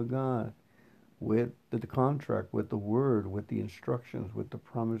kingdom of God with the contract, with the word, with the instructions, with the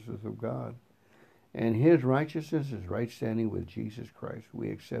promises of God. And his righteousness is right standing with Jesus Christ. We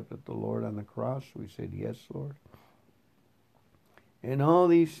accepted the Lord on the cross. We said, yes, Lord. And all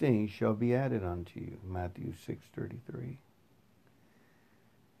these things shall be added unto you. Matthew 6:33.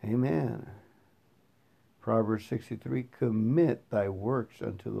 Amen. Proverbs 63, commit thy works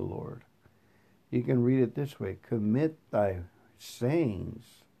unto the Lord. You can read it this way, commit thy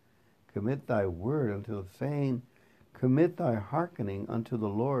sayings, commit thy word unto the saying, commit thy hearkening unto the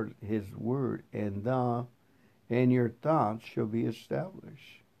Lord his word, and thou and your thoughts shall be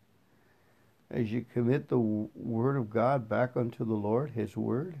established. As you commit the word of God back unto the Lord, his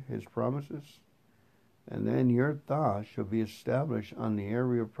word, his promises, and then your thoughts shall be established on the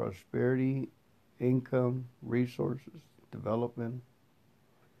area of prosperity, income, resources, development.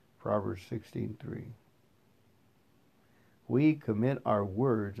 Proverbs 16:3. We commit our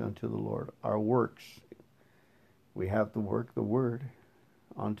words unto the Lord, our works. We have to work the word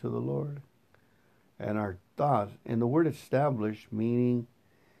unto the Lord. And our thoughts, and the word established, meaning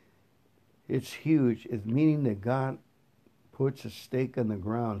it's huge. It's meaning that God puts a stake in the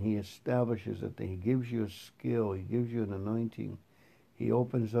ground. He establishes it. He gives you a skill. He gives you an anointing. He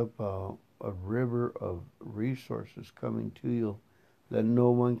opens up a river of resources coming to you that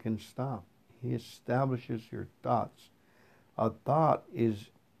no one can stop. He establishes your thoughts. A thought is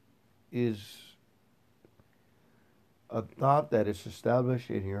a thought that is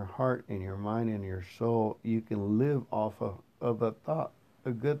established in your heart, in your mind, in your soul. You can live off of a thought,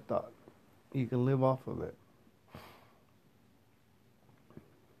 a good thought. You can live off of it.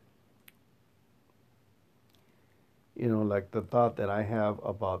 You know, like the thought that I have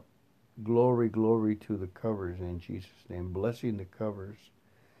about glory, glory to the covers in Jesus' name, blessing the covers,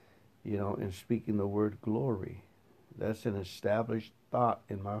 you know, and speaking the word glory. That's an established thought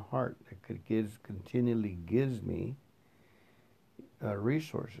in my heart that continually gives me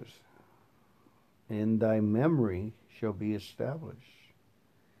resources. And thy memory shall be established.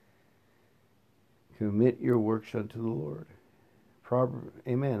 Commit your works unto the Lord.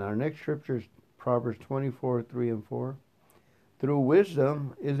 Amen. Our next scripture is Proverbs 24, 3 and 4. Through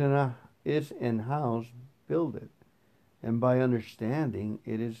wisdom is an house builded, and by understanding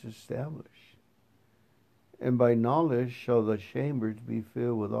it is established. And by knowledge shall the chambers be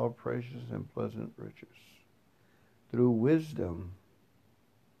filled with all precious and pleasant riches. Through wisdom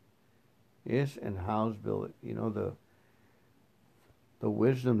is an house built. You know, the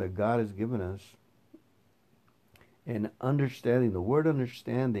wisdom that God has given us, and understanding. The word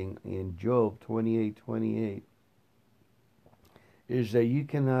understanding in Job 28:28 is that you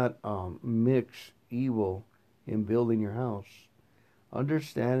cannot mix evil in building your house.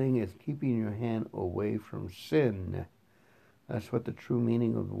 Understanding is keeping your hand away from sin. That's what the true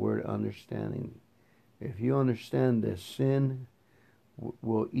meaning of the word understanding. If you understand that sin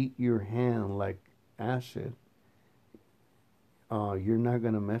will eat your hand like acid, you're not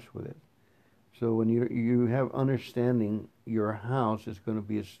going to mess with it. So when you have understanding, your house is going to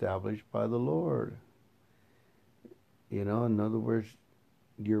be established by the Lord. You know, in other words,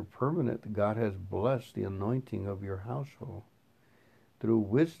 you're permanent. God has blessed the anointing of your household. Through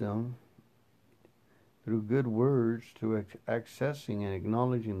wisdom, through good words, to accessing and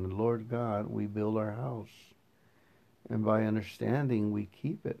acknowledging the Lord God, we build our house. And by understanding, we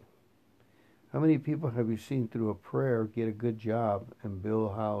keep it. How many people have you seen through a prayer get a good job and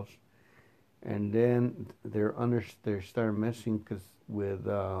build a house, and then they start messing with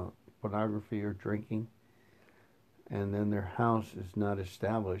pornography or drinking, and then their house is not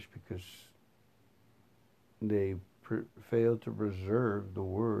established because they fail to preserve the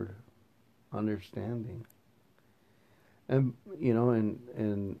word understanding. And you know,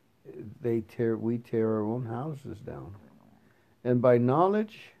 and we tear our own houses down. And by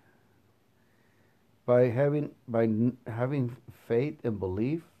knowledge, by having faith and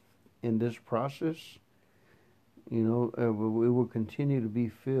belief in this process, you know, we will continue to be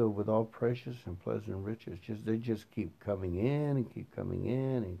filled with all precious and pleasant riches. They just keep coming in and keep coming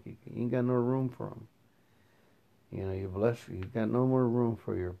in, and you ain't got no room for them. You know, you've got no more room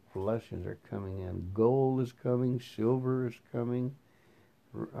for your blessings. Are coming in. Gold is coming. Silver is coming.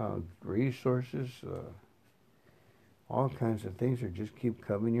 Resources, all kinds of things are just keep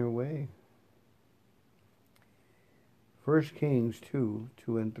coming your way. 1 Kings 2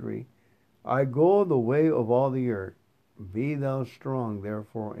 and 3. I go the way of all the earth. Be thou strong,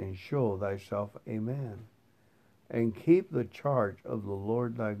 therefore, and show thyself a man. And keep the charge of the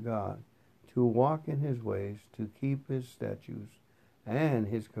Lord thy God, to walk in his ways, to keep his statutes, and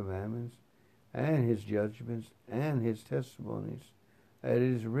his commandments, and his judgments, and his testimonies. It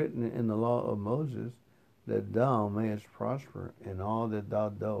is written in the law of Moses, that thou mayest prosper in all that thou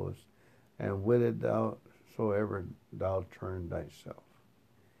doest, and whithersoever thou turn thyself,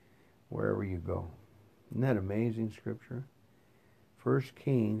 wherever you go. Isn't that amazing scripture? 1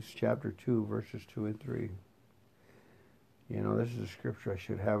 Kings chapter 2, verses 2 and 3. You know, this is a scripture I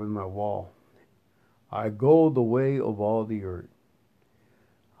should have in my wall. I go the way of all the earth.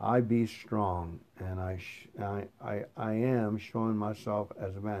 I be strong, and I am showing myself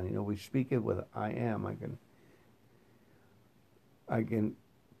as a man. You know, we speak it with I am. I can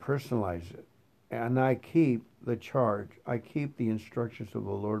personalize it. And I keep the charge. I keep the instructions of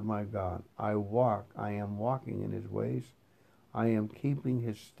the Lord my God. I am walking in his ways. I am keeping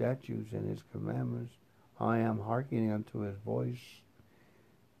his statutes and his commandments. I am hearkening unto his voice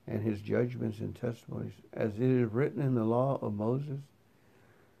and his judgments and testimonies. As it is written in the law of Moses,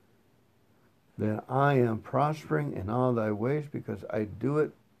 that I am prospering in all thy ways, because I do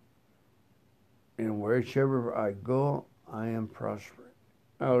it, and wherever I go, I am prospering.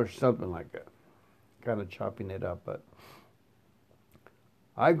 Or something like that. Kind of chopping it up, but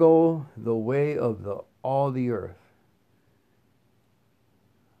I go the way of all the earth.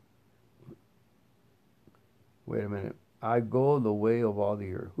 Wait a minute. I go the way of all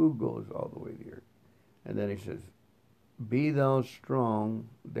the earth. Who goes all the way of the earth? And then he says, be thou strong,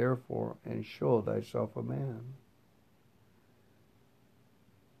 therefore, and show thyself a man.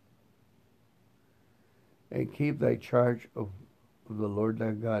 And keep thy charge of the Lord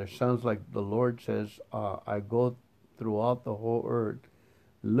thy God. It sounds like the Lord says, I go throughout the whole earth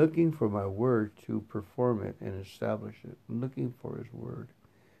looking for my word to perform it and establish it. Looking for his word.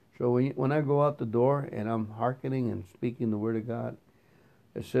 So when I go out the door and I'm hearkening and speaking the word of God,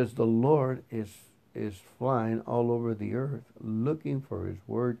 it says the Lord is flying all over the earth looking for his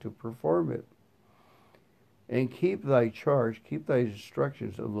word to perform it. And keep thy charge, keep thy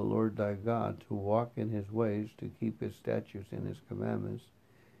instructions of the Lord thy God, to walk in his ways, to keep his statutes and his commandments,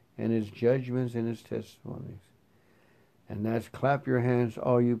 and his judgments and his testimonies. And that's clap your hands,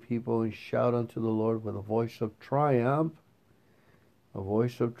 all you people, and shout unto the Lord with a voice of triumph. A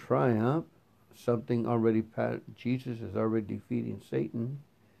voice of triumph. Something already, Jesus is already defeating Satan.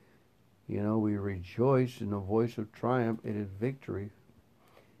 You know, we rejoice in the voice of triumph. It is victory.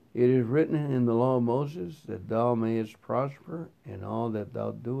 It is written in the law of Moses that thou mayest prosper in all that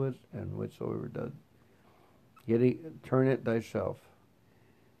thou doest, and whatsoever does. Turn it thyself.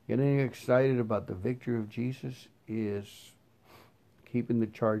 Getting excited about the victory of Jesus is keeping the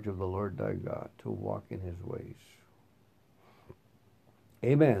charge of the Lord thy God, to walk in his ways.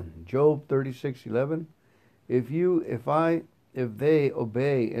 Amen. Job 36:11. If they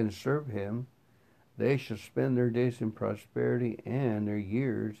obey and serve him, they shall spend their days in prosperity and their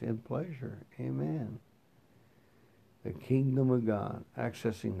years in pleasure. Amen. The kingdom of God,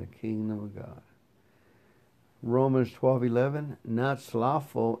 accessing the kingdom of God. Romans 12:11, not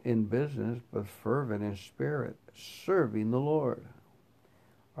slothful in business, but fervent in spirit, serving the Lord.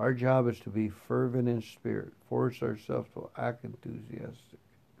 Our job is to be fervent in spirit, force ourselves to act enthusiastic.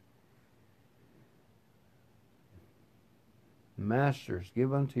 Masters,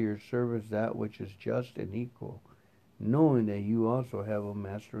 give unto your servants that which is just and equal, knowing that you also have a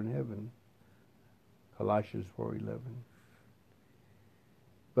master in heaven. Colossians 4:11.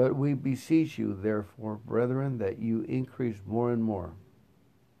 But we beseech you, therefore, brethren, that you increase more and more.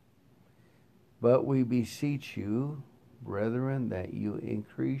 But we beseech you, brethren, that you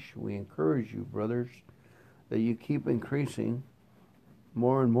increase. We encourage you, brothers, that you keep increasing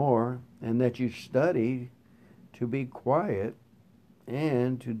more and more, and that you study to be quiet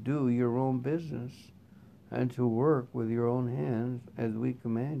and to do your own business and to work with your own hands as we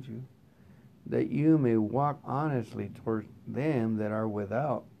command you, that you may walk honestly toward them that are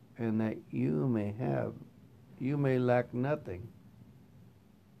without, and that you may lack nothing.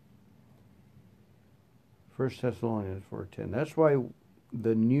 1 Thessalonians 4:10. That's why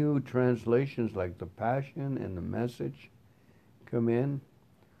the new translations like the Passion and the Message come in.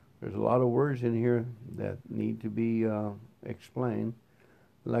 There's a lot of words in here that need to be explained,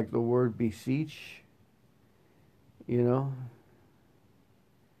 like the word beseech, and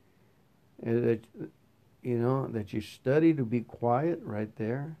that you study to be quiet right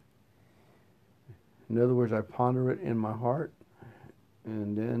there. In other words, I ponder it in my heart,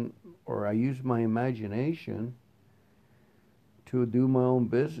 or I use my imagination to do my own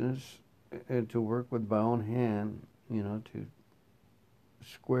business and to work with my own hand, to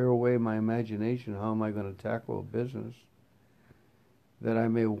square away my imagination. How am I going to tackle a business? That I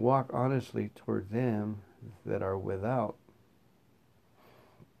may walk honestly toward them that are without.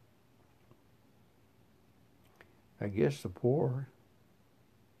 I guess the poor,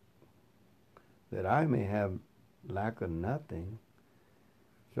 that I may have lack of nothing.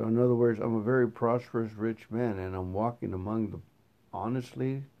 So in other words, I'm a very prosperous rich man, and I'm walking among the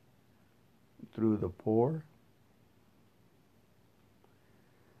honestly through the poor.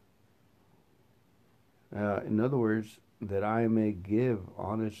 In other words, that I may give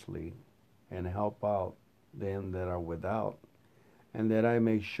honestly and help out them that are without, and that I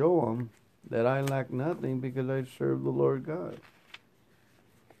may show them that I lack nothing because I serve the Lord God.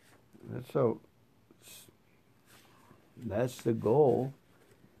 That's the goal,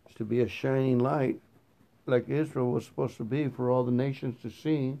 is to be a shining light like Israel was supposed to be, for all the nations to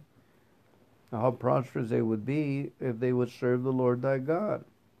see how prosperous they would be if they would serve the Lord thy God.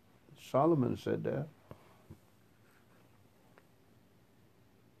 Solomon said that.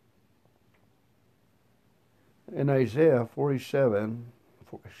 In Isaiah 43,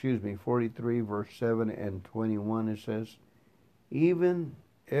 verse 7 and 21, it says, even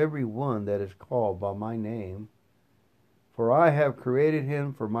every one that is called by my name, for I have created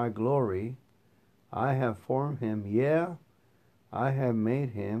him for my glory, I have formed him, I have made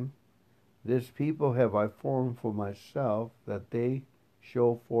him. This people have I formed for myself, that they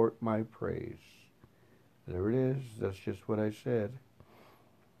show forth my praise. There it is. That's just what I said.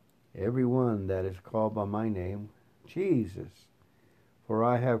 Everyone that is called by my name, Jesus, for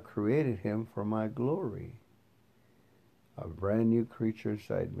I have created him for my glory. A brand new creature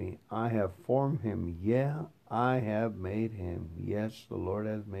inside me. I have formed him. I have made him. Yes, the Lord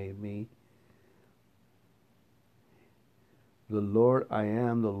has made me. I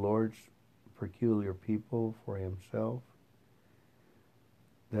am the Lord's peculiar people for himself,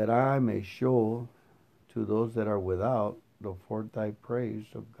 that I may show to those that are without the forth praise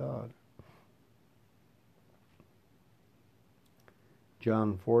of God.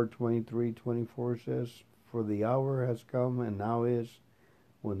 John 4:23-24 says, For the hour has come, and now is,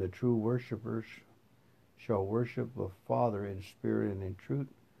 when the true worshippers shall worship the Father in spirit and in truth,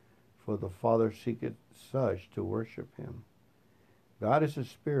 for the Father seeketh such to worship him. God is a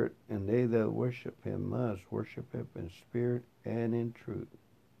spirit, and they that worship him must worship him in spirit and in truth.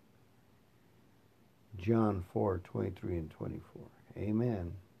 John 4:23 and 24.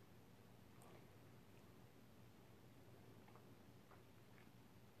 Amen.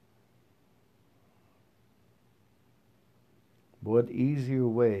 What easier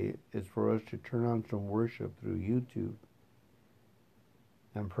way is for us to turn on some worship through YouTube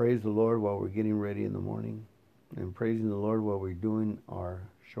and praise the Lord while we're getting ready in the morning, and praising the Lord while we're doing our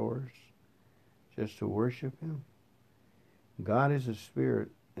chores, just to worship him? God is a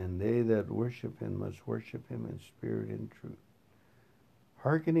spirit, and they that worship him must worship him in spirit and truth,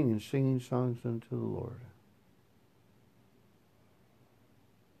 hearkening and singing songs unto the Lord.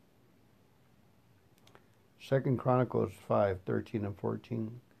 Second Chronicles 5:13 and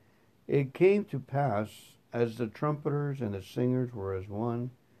 14. It came to pass, as the trumpeters and the singers were as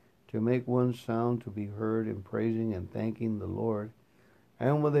one, to make one sound to be heard in praising and thanking the Lord,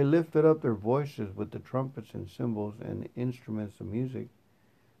 and when they lifted up their voices with the trumpets and cymbals and instruments of music,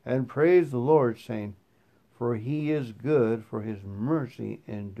 and praised the Lord, saying, For he is good, for his mercy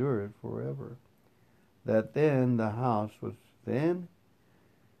endureth forever. That then the house was filled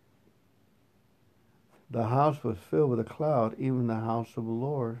with a cloud, even the house of the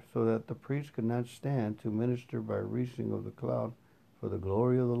Lord, so that the priest could not stand to minister by reason of the cloud, for the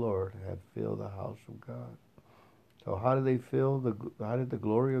glory of the Lord had filled the house of God. So how did the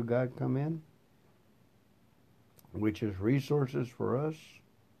glory of God come in? Which is resources for us,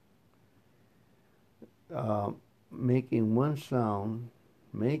 making one sound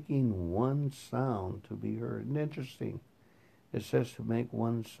to be heard. And interesting, it says to make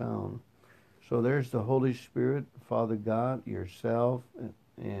one sound. So there's the Holy Spirit, Father God, yourself,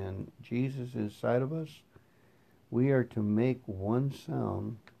 and Jesus inside of us. We are to make one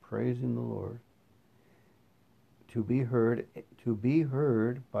sound, praising the Lord, to be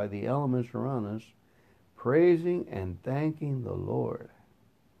heard by the elements around us, praising and thanking the Lord.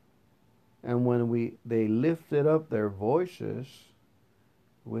 And when they lifted up their voices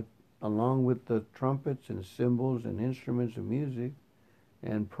along with the trumpets and cymbals and instruments of music,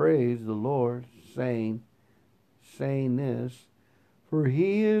 and praised the Lord, saying this, For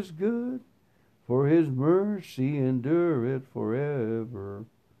he is good, for his mercy endureth forever.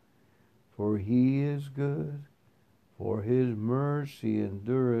 For he is good, for his mercy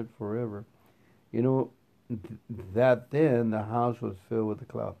endureth forever. You know, that then the house was filled with a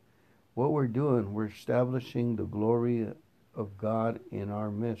cloud. What we're doing, we're establishing the glory of God in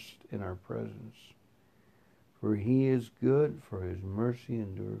our midst, in our presence. For he is good, for his mercy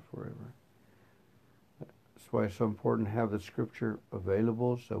endureth forever. That's why it's so important to have the scripture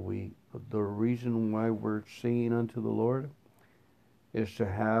available. The reason why we're singing unto the Lord is to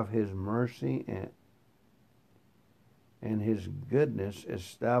have his mercy and his goodness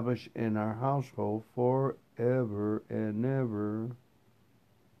established in our household forever and ever.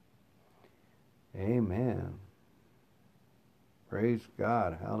 Amen. Praise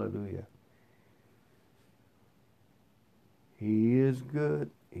God. Hallelujah. He is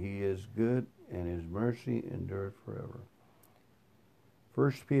good, and his mercy endureth forever.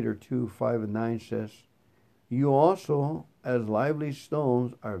 1 Peter 2:5 and 9 says, You also, as lively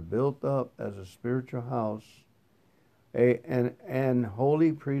stones, are built up as a spiritual house, and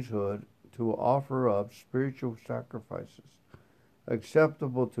holy priesthood, to offer up spiritual sacrifices,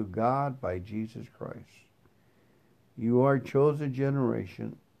 acceptable to God by Jesus Christ. You are a chosen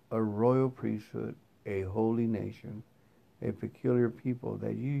generation, a royal priesthood, a holy nation, a peculiar people,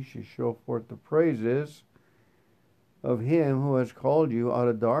 that you should show forth the praises of him who has called you out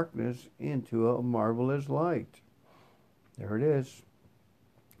of darkness into a marvelous light. There it is.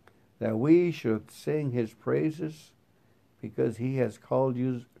 That we should sing his praises, because he has called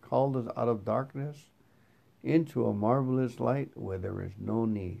us out of darkness into a marvelous light where there is no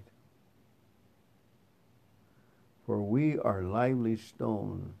need. For we are lively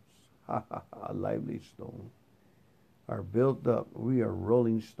stones, a lively stone, are built up. We are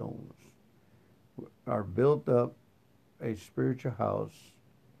rolling stones, are built up a spiritual house,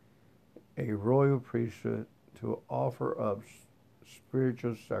 a royal priesthood, to offer up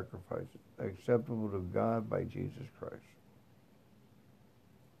spiritual sacrifices acceptable to God by Jesus Christ.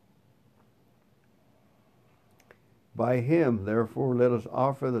 By him, therefore, let us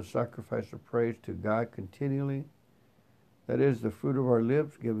offer the sacrifice of praise to God continually, that is the fruit of our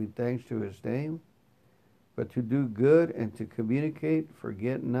lips, giving thanks to his name. but to do good and to communicate,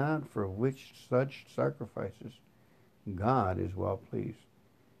 forget not for which such sacrifices God is well pleased.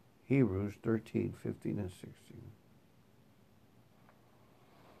 Hebrews 13:15 and 16.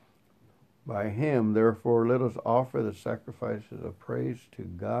 By him, therefore, let us offer the sacrifices of praise to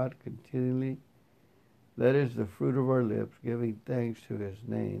God continually. That is the fruit of our lips, giving thanks to his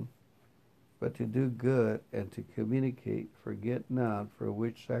name. But to do good and to communicate, forget not for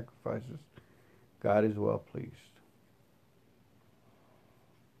which sacrifices God is well pleased.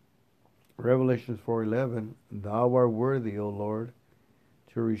 Revelations 4:11, Thou art worthy, O Lord,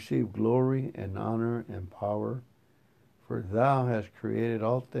 to receive glory and honor and power, for thou hast created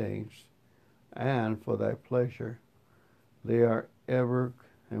all things, and for thy pleasure they are ever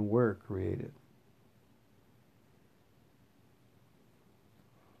and were created.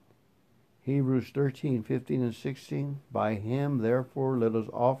 Hebrews 13:15 and 16, By him, therefore, let us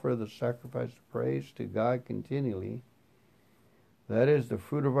offer the sacrifice of praise to God continually. That is the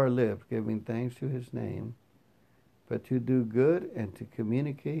fruit of our lips, giving thanks to his name. But to do good and to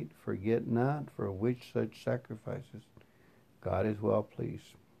communicate, forget not for which such sacrifices God is well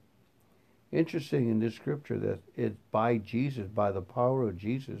pleased. Interesting in this scripture that it's by Jesus, by the power of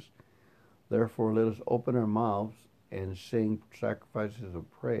Jesus. Therefore, let us open our mouths and sing sacrifices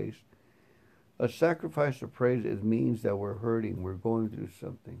of praise. A sacrifice of praise, it means that we're hurting, we're going through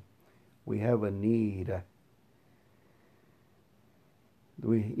something. We have a need.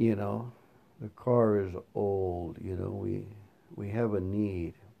 The car is old, we have a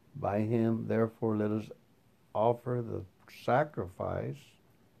need. By him, therefore, let us offer the sacrifice.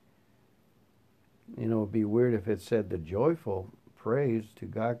 It'd be weird if it said the joyful praise to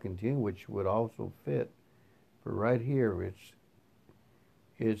God continue, which would also fit. But right here,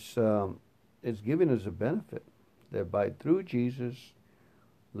 it's giving us a benefit that through Jesus,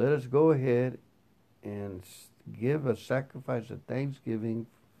 let us go ahead and give a sacrifice of thanksgiving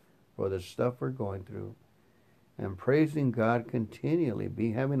for the stuff we're going through, and praising God continually,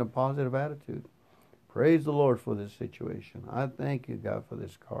 having a positive attitude. Praise the Lord for this situation. I thank you, God, for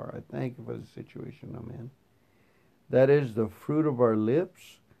this car. I thank you for the situation I'm in. That is the fruit of our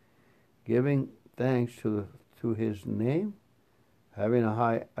lips, giving thanks to his name, having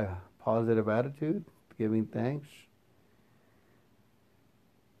a positive attitude, giving thanks.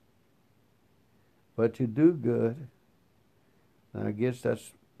 But to do good, and I guess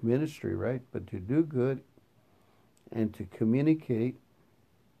that's ministry, right? But to do good and to communicate,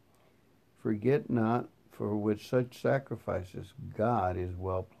 forget not for with such sacrifices God is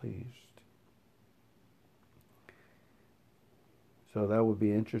well pleased. So that would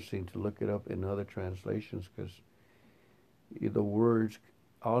be interesting to look it up in other translations, because the words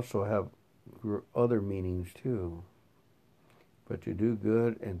also have other meanings too. But to do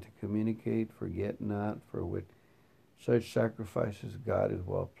good and to communicate, forget not for with such sacrifices God is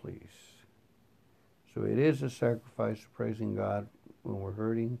well pleased. So it is a sacrifice of praising God when we're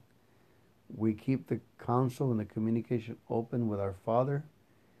hurting. We keep the counsel and the communication open with our Father,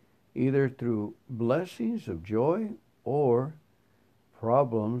 either through blessings of joy or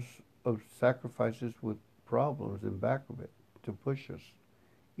problems of sacrifices with problems in back of it to push us.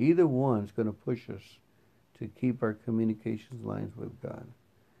 Either one's going to push us to keep our communications lines with God.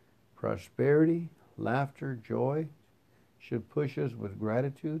 Prosperity, laughter, joy should push us with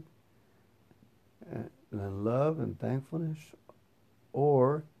gratitude and love and thankfulness,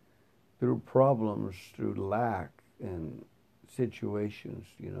 or through problems, through lack and situations,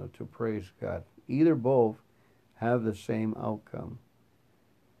 to praise God. Either both have the same outcome.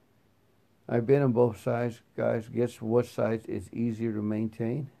 I've been on both sides, guys. Guess what side is easier to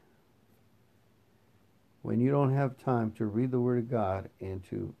maintain? When you don't have time to read the Word of God and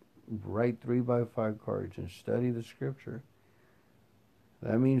to write 3x5 cards and study the Scripture,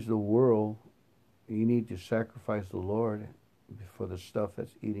 that means the world, you need to sacrifice the Lord for the stuff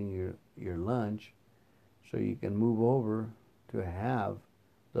that's eating your lunch, so you can move over to have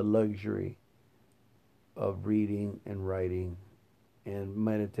the luxury of reading and writing and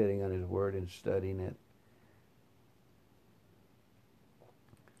meditating on His Word and studying it.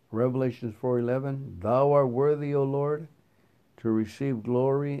 Revelations 4:11, Thou art worthy, O Lord, to receive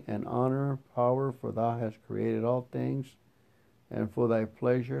glory and honor, power, for Thou hast created all things, and for Thy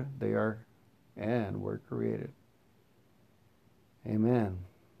pleasure they are and were created. Amen.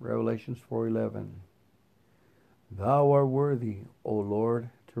 Revelations 4:11, Thou art worthy, O Lord,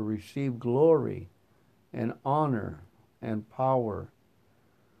 to receive glory and honor and power,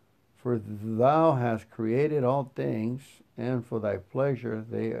 for Thou hast created all things, and for Thy pleasure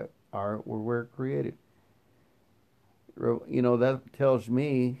they were created. That tells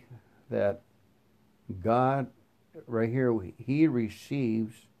me that God, right here, He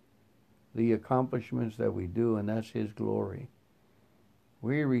receives the accomplishments that we do, and that's His glory.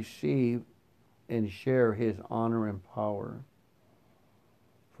 We receive and share His honor and power.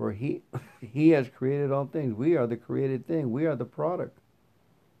 For He has created all things. We are the created thing. We are the product.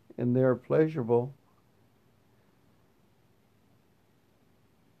 And they are pleasurable.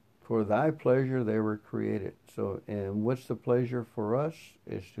 For thy pleasure they were created. So, and what's the pleasure for us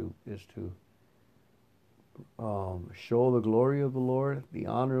is to show the glory of the Lord, the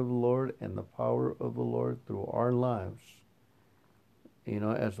honor of the Lord, and the power of the Lord through our lives. You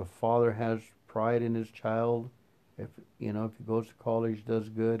know, as a father has pride in his child, if he goes to college, does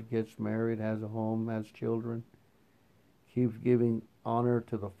good, gets married, has a home, has children, keeps giving honor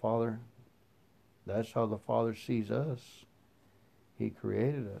to the Father. That's how the Father sees us. He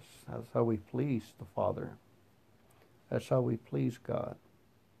created us. That's how we please the Father. That's how we please God.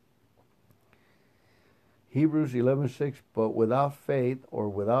 Hebrews 11:6, but without faith or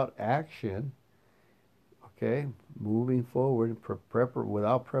without action, okay, moving forward,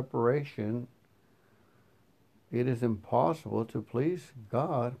 without preparation, it is impossible to please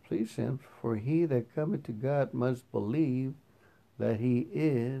God, please Him, for he that cometh to God must believe that He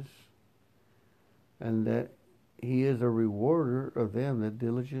is, and that He is a rewarder of them that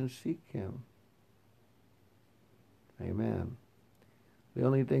diligently seek Him. Amen. The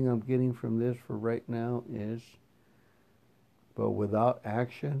only thing I'm getting from this for right now is, but without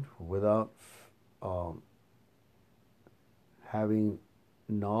action, without having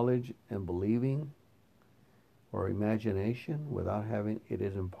knowledge and believing or imagination, without having, it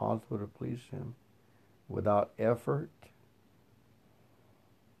is impossible to please Him. Without effort,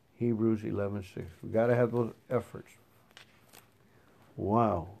 Hebrews 11:6. We got to have those efforts.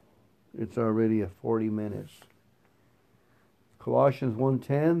 Wow. It's already 40 minutes. Colossians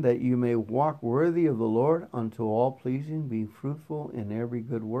 1:10, that you may walk worthy of the Lord unto all pleasing, being fruitful in every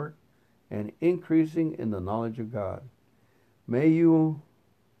good work, and increasing in the knowledge of God. That you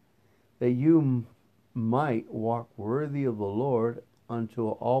might walk worthy of the Lord unto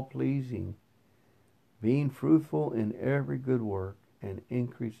all pleasing, being fruitful in every good work, and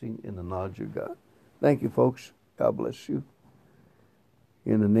increasing in the knowledge of God. Thank you, folks. God bless you.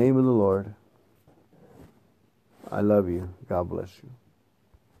 In the name of the Lord, I love you. God bless you.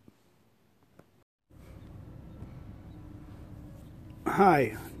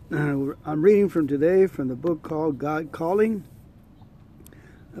 Hi. I'm reading from today from the book called God Calling.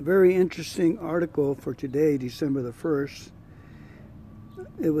 A very interesting article for today, December the 1st.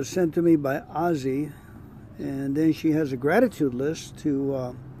 It was sent to me by Ozzy, and then she has a gratitude list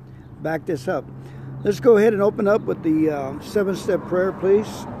to back this up. Let's go ahead and open up with the 7-step prayer,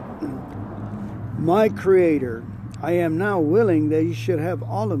 please. My Creator, I am now willing that you should have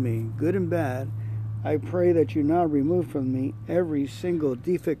all of me, good and bad. I pray that you now remove from me every single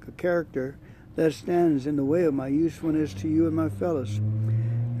defect of character that stands in the way of my usefulness to you and my fellows.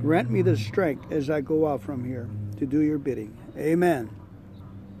 Grant me the strength as I go out from here to do your bidding. Amen.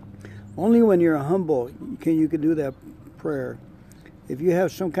 Only when you're humble you can do that prayer. If you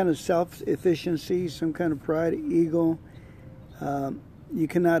have some kind of self-efficiency, some kind of pride, ego, you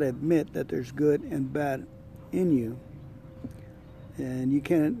cannot admit that there's good and bad in you. And you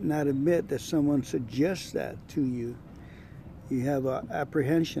cannot admit that someone suggests that to you. You have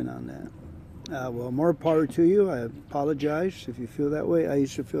apprehension on that. Well, more power to you. I apologize if you feel that way. I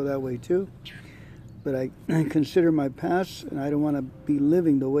used to feel that way too. But I consider my past, and I don't want to be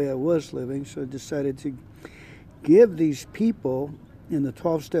living the way I was living, so I decided to give these people in the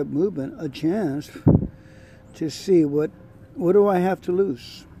 12-step movement a chance to see what do I have to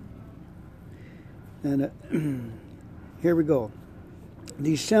lose. And here we go.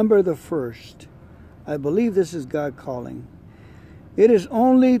 December the 1st. I believe this is God calling. It is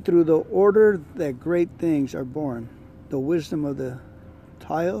only through the order that great things are born. The wisdom of the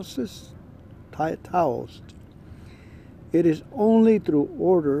Taoists. It is only through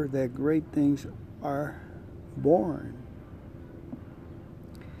order that great things are born.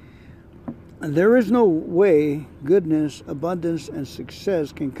 There is no way goodness, abundance, and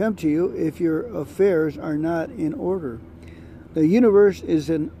success can come to you if your affairs are not in order. The universe is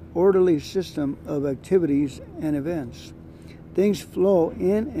an orderly system of activities and events. Things flow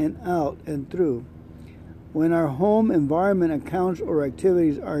in and out and through. When our home, environment, accounts, or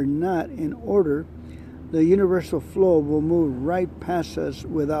activities are not in order, the universal flow will move right past us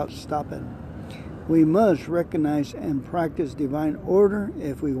without stopping. We must recognize and practice divine order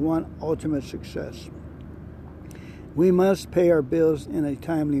if we want ultimate success. We must pay our bills in a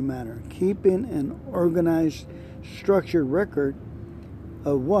timely manner. Keeping an organized, structured record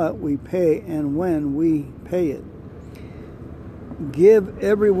of what we pay and when we pay it. Give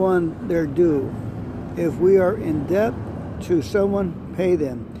everyone their due. If we are in debt to someone, pay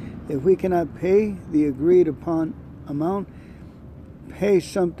them. If we cannot pay the agreed upon amount, pay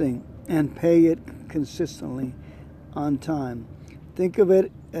something and pay it consistently on time. Think of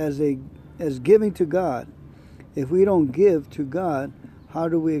it as giving to God. If we don't give to God, how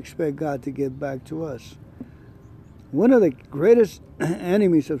do we expect God to give back to us? One of the greatest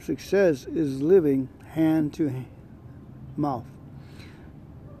enemies of success is living hand to mouth.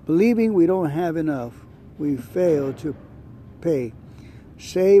 Believing we don't have enough, we fail to pay,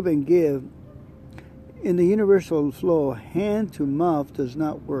 save, and give. In the universal flow, hand to mouth does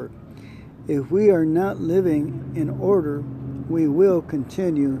not work. If we are not living in order, we will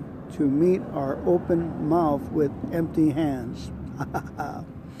continue to meet our open mouth with empty hands.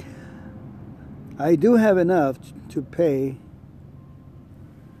 I do have enough to pay,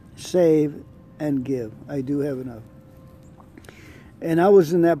 save, and give. I do have enough. And I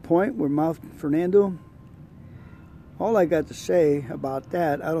was in that point where Mount Fernando, all I got to say about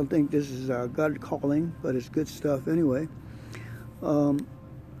that, I don't think this is God calling, but it's good stuff anyway.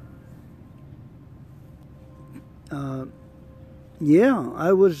 Yeah,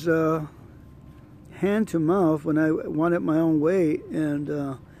 I was hand to mouth when I wanted my own way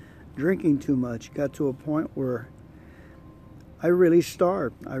and drinking too much. Got to a point where I really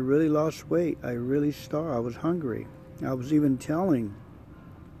starved. I really lost weight. I really starved. I was hungry. I was even telling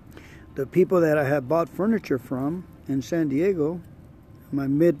the people that I had bought furniture from in San Diego, my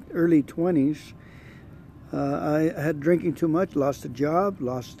early 20s, I had drinking too much, lost a job,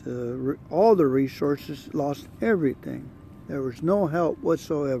 lost all the resources, lost everything. There was no help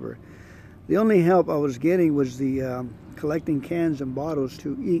whatsoever. The only help I was getting was the collecting cans and bottles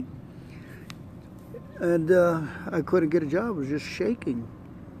to eat. And I couldn't get a job. I was just shaking.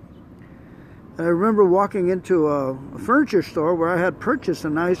 And I remember walking into a furniture store where I had purchased a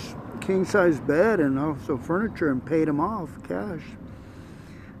nice king-size bed and also furniture and paid them off cash.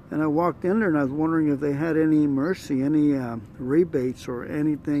 And I walked in there and I was wondering if they had any mercy, any rebates or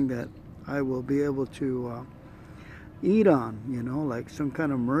anything that I will be able to eat on, like some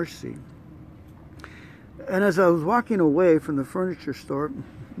kind of mercy. And as I was walking away from the furniture store,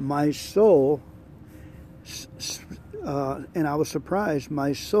 my soul, and I was surprised,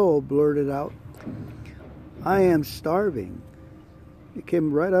 my soul blurted out, "I am starving." It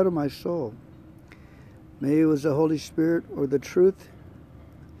came right out of my soul. Maybe it was the Holy Spirit or the truth.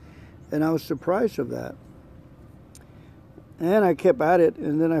 And I was surprised of that. And I kept at it.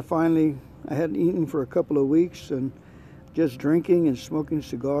 And then I hadn't eaten for a couple of weeks and just drinking and smoking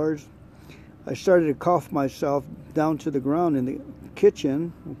cigars. I started to cough myself down to the ground in the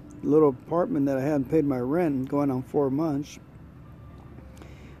kitchen, little apartment that I hadn't paid my rent, going on 4 months.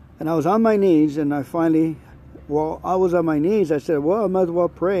 And I was on my knees, and I was on my knees. I said, well, I might as well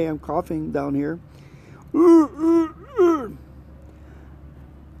pray. I'm coughing down here.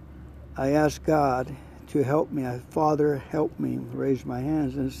 I asked God to help me. Father, help me. Raise my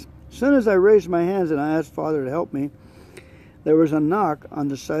hands. And as soon as I raised my hands and I asked Father to help me, there was a knock on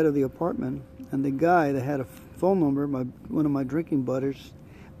the side of the apartment. And the guy that had a phone number, one of my drinking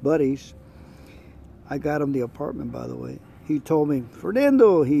buddies, I got him the apartment, by the way. He told me,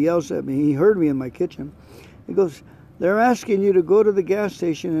 "Fernando," he yells at me. He heard me in my kitchen. He goes, "They're asking you to go to the gas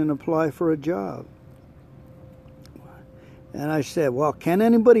station and apply for a job." And I said, "Well, can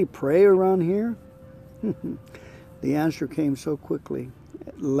anybody pray around here?" The answer came so quickly,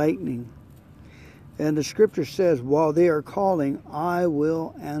 lightning. And the scripture says, while they are calling, I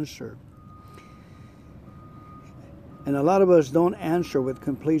will answer. And a lot of us don't answer with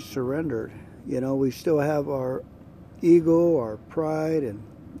complete surrender. We still have our ego, our pride, and,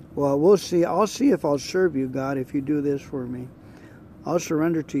 well, we'll see. I'll see if I'll serve you, God, if you do this for me. I'll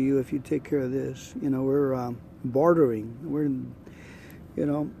surrender to you if you take care of this. We're bartering. We're,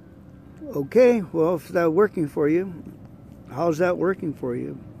 okay, well, if that's working for you, how's that working for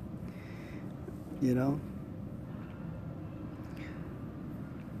you?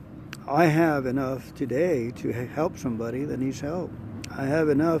 I have enough today to help somebody that needs help. I have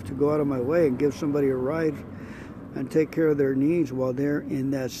enough to go out of my way and give somebody a ride and take care of their needs while they're in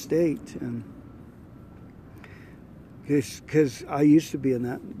that state. And because I used to be in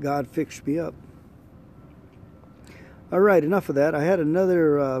that. God fixed me up. All right, enough of that. I had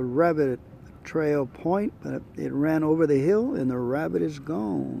another rabbit trail point, but it ran over the hill and the rabbit is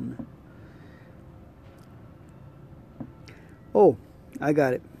gone. Oh, I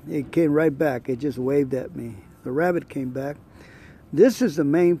got it. It came right back. It just waved at me. The rabbit came back. This is the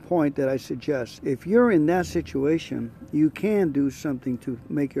main point that I suggest. If you're in that situation, you can do something to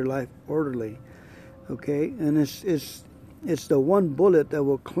make your life orderly. Okay? And it's the one bullet that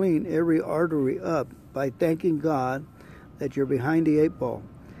will clean every artery up by thanking God that you're behind the 8 ball.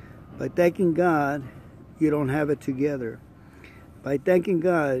 By thanking God you don't have it together. By thanking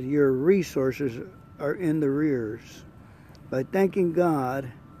God your resources are in the rears. By thanking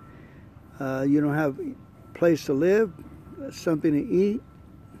God you don't have a place to live, something to eat.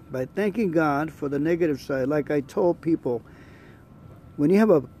 By thanking God for the negative side. Like I told people, when you have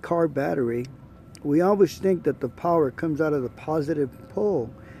a car battery, we always think that the power comes out of the positive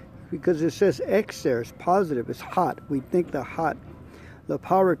pole because it says X there. It's positive. It's hot. We think the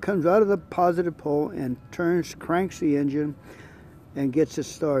power comes out of the positive pole and cranks the engine and gets it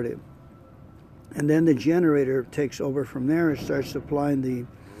started. And then the generator takes over from there and starts supplying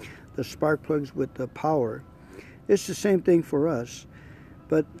the spark plugs with the power. It's the same thing for us.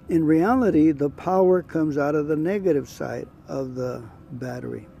 But in reality, the power comes out of the negative side of the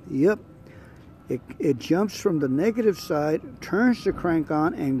battery. Yep. It jumps from the negative side, turns the crank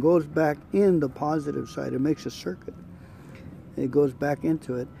on, and goes back in the positive side. It makes a circuit. It goes back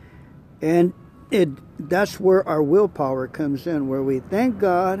into it. And that's where our willpower comes in, where we thank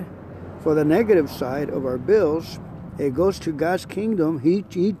God for the negative side of our bills. It goes to God's kingdom.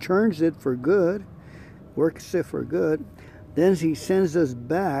 He turns it for good, works it for good. Then He sends us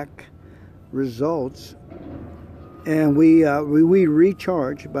back results. And we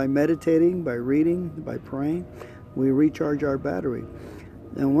recharge by meditating, by reading, by praying. We recharge our battery.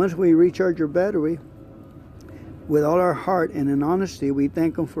 And once we recharge our battery, with all our heart and in honesty, we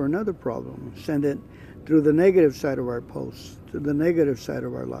thank Him for another problem. Send it through the negative side of our posts, to the negative side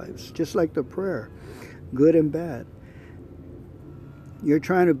of our lives. Just like the prayer, good and bad. We're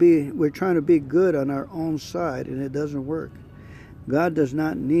trying to be good on our own side, and it doesn't work. God does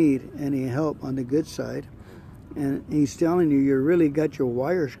not need any help on the good side. And He's telling you, you really got your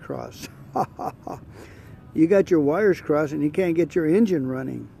wires crossed. You got your wires crossed and you can't get your engine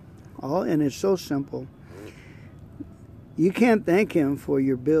running. And it's so simple. You can't thank Him for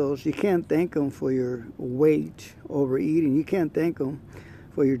your bills. You can't thank Him for your weight, overeating. You can't thank Him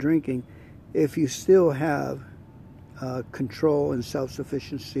for your drinking if you still have control and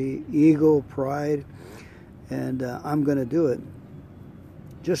self-sufficiency, ego, pride, and I'm going to do it.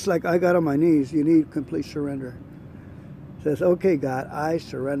 Just like I got on my knees, you need complete surrender. It says, okay, God, I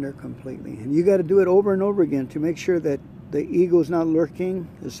surrender completely. And you got to do it over and over again to make sure that the ego is not lurking,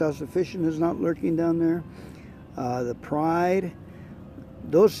 the self-sufficient is not lurking down there, the pride,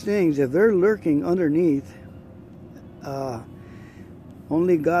 those things, if they're lurking underneath,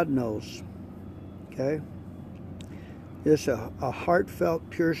 only God knows. Okay? It's a heartfelt,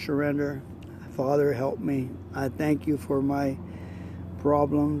 pure surrender. Father, help me. I thank You for my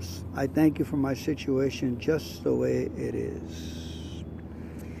problems. I thank You for my situation just the way it is.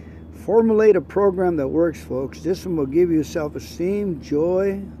 Formulate a program that works, folks. This one will give you self-esteem,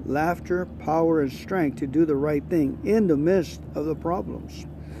 joy, laughter, power, and strength to do the right thing in the midst of the problems.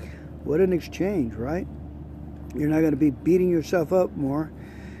 What an exchange, right? You're not going to be beating yourself up more,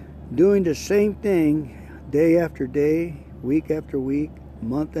 doing the same thing day after day, week after week,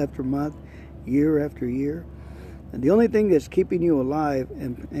 month after month, year after year. And the only thing that's keeping you alive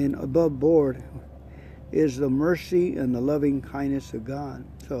and above board is the mercy and the loving kindness of God.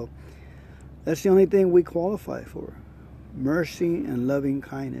 So that's the only thing we qualify for. Mercy and loving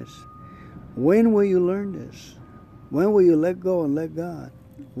kindness. When will you learn this? When will you let go and let God?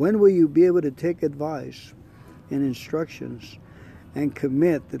 When will you be able to take advice and instructions and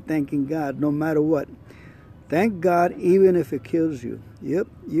commit to thanking God no matter what? Thank God even if it kills you. Yep,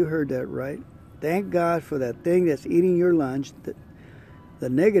 you heard that right. Thank God for that thing that's eating your lunch, the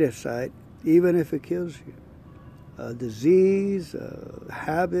negative side, even if it kills you. A disease, a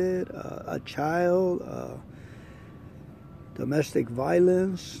habit, a child, domestic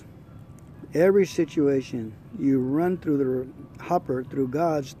violence. Every situation, you run through the hopper, through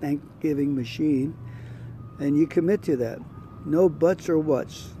God's thanksgiving machine, and you commit to that. No buts or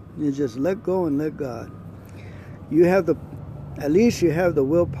whats. You just let go and let God. At least you have the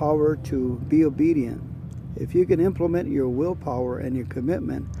willpower to be obedient. If you can implement your willpower and your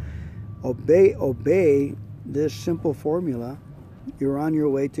commitment, obey this simple formula, you're on your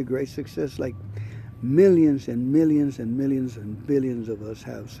way to great success, like millions and millions and millions and billions of us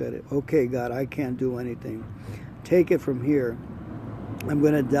have said it. Okay, God, I can't do anything. Take it from here. I'm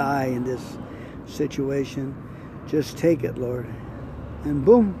going to die in this situation. Just take it, Lord. And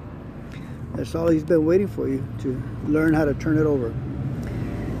boom. That's all He's been waiting for you, to learn how to turn it over.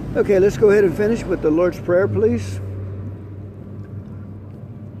 Okay, let's go ahead and finish with the Lord's Prayer, please.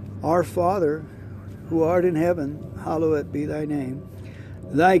 Our Father, who art in heaven, hallowed be thy name.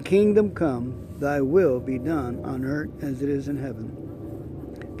 Thy kingdom come, thy will be done on earth as it is in heaven.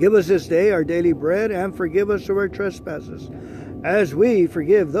 Give us this day our daily bread, and forgive us of our trespasses, as we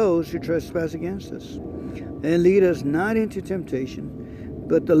forgive those who trespass against us. And lead us not into temptation,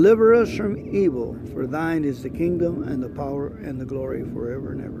 but deliver us from evil. For thine is the kingdom and the power and the glory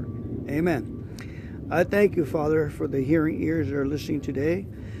forever and ever. Amen. I thank you, Father, for the hearing ears that are listening today.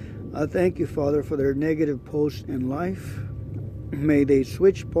 I thank you, Father, for their negative posts in life. May they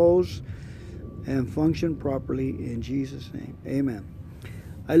switch poles and function properly in Jesus' name. Amen.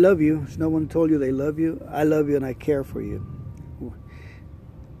 I love you. If no one told you they love you, I love you and I care for you.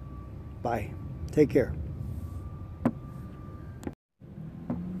 Bye. Take care.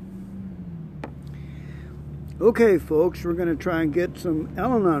 Okay, folks, we're going to try and get some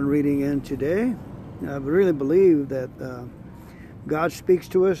Al-Anon reading in today. I really believe that God speaks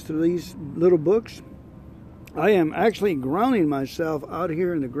to us through these little books. I am actually grounding myself out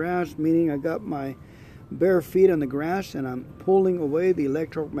here in the grass, meaning I got my bare feet on the grass and I'm pulling away the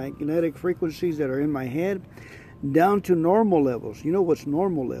electromagnetic frequencies that are in my head down to normal levels. You know what's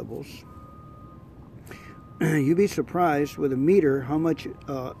normal levels? You'd be surprised with a meter how much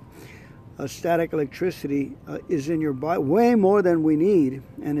static electricity is in your body, way more than we need,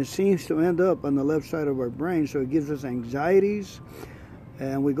 and it seems to end up on the left side of our brain, so it gives us anxieties,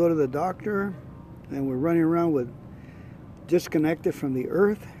 and we go to the doctor, and we're running around with disconnected from the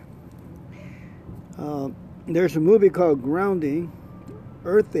earth. There's a movie called Grounding,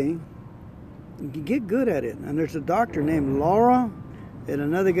 Earthing. You can get good at it, and there's a doctor named Laura and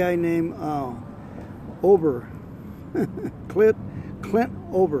another guy named Ober, Clint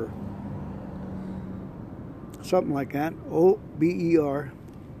Ober. Something like that. O-B-E-R.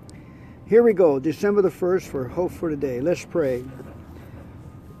 Here we go. December the 1st for Hope for Today. Let's pray.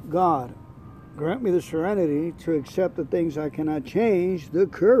 God, grant me the serenity to accept the things I cannot change, the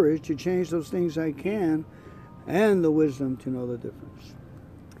courage to change those things I can, and the wisdom to know the difference.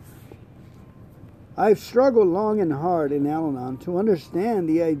 I've struggled long and hard in Al-Anon to understand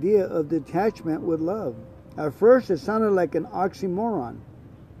the idea of detachment with love. At first, it sounded like an oxymoron.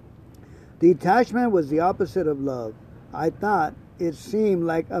 Detachment was the opposite of love. I thought it seemed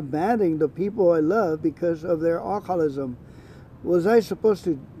like abandoning the people I love because of their alcoholism. Was I supposed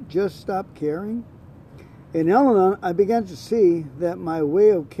to just stop caring? In Al-Anon, I began to see that my way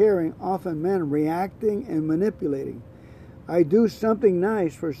of caring often meant reacting and manipulating. I do something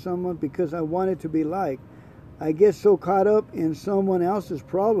nice for someone because I want it to be liked. I get so caught up in someone else's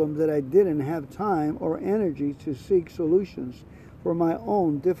problem that I didn't have time or energy to seek solutions for my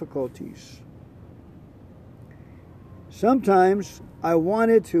own difficulties. Sometimes I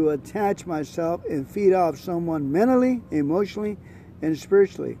wanted to attach myself and feed off someone mentally, emotionally, and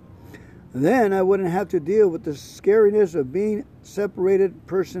spiritually. Then I wouldn't have to deal with the scariness of being a separated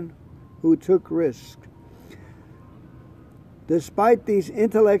person who took risks. Despite these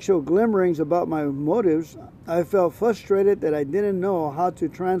intellectual glimmerings about my motives, I felt frustrated that I didn't know how to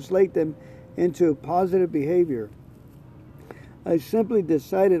translate them into positive behavior. I simply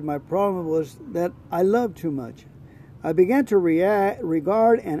decided my problem was that I loved too much. I began to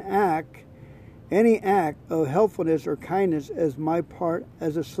regard and any act of helpfulness or kindness as my part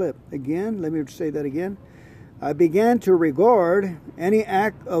as a slip. Again, let me say that again. I began to regard any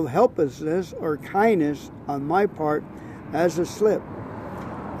act of helplessness or kindness on my part as a slip.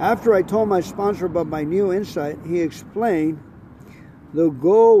 After I told my sponsor about my new insight, he explained the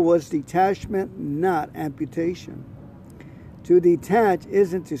goal was detachment, not amputation. To detach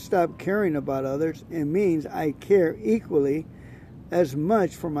isn't to stop caring about others. It means I care equally as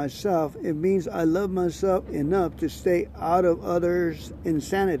much for myself. It means I love myself enough to stay out of others'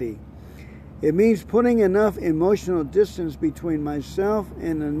 insanity. It means putting enough emotional distance between myself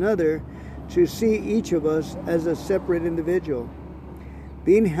and another to see each of us as a separate individual.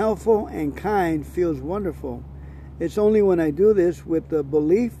 Being helpful and kind feels wonderful. It's only when I do this with the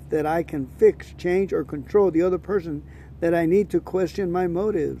belief that I can fix, change, or control the other person that I need to question my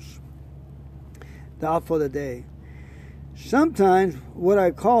motives. Thought for the day. Sometimes what I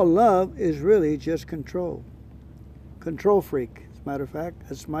call love is really just control. Control freak, as a matter of fact,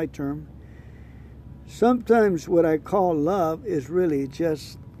 that's my term. Sometimes what I call love is really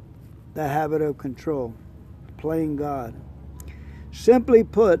just the habit of control, playing God. Simply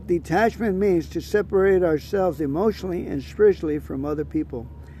put, detachment means to separate ourselves emotionally and spiritually from other people.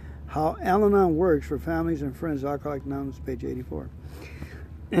 How Al-Anon works for families and friends, Alcoholics Anonymous, page 84.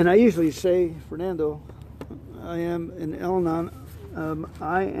 And I usually say, Fernando, I am in Al-Anon.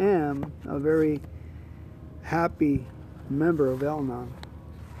 I am a very happy member of Al-Anon.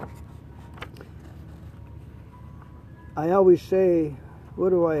 I always say, what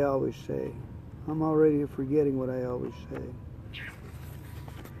do I always say? I'm already forgetting what I always say.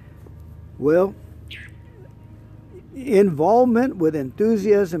 Well, involvement with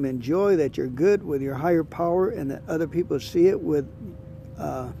enthusiasm and joy that you're good with your higher power and that other people see it with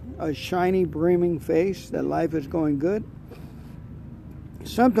a shiny, beaming face that life is going good.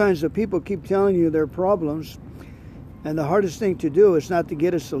 Sometimes the people keep telling you their problems, and the hardest thing to do is not to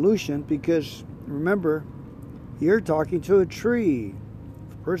get a solution, because remember, you're talking to a tree.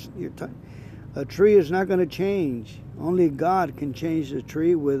 A tree is not going to change. Only God can change the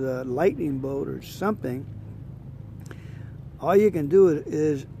tree with a lightning bolt or something. All you can do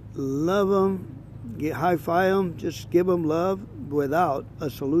is love them, high-five them, just give them love without a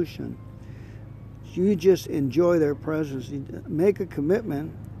solution. You just enjoy their presence. You make a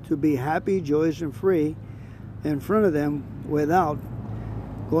commitment to be happy, joyous, and free in front of them without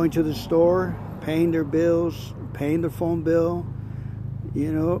going to the store, paying their bills, paying their phone bill.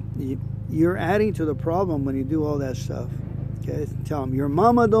 You know, you're adding to the problem when you do all that stuff. Okay, tell them your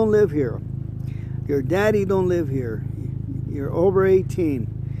mama don't live here, your daddy don't live here. You're over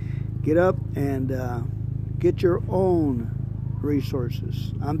 18. Get up and get your own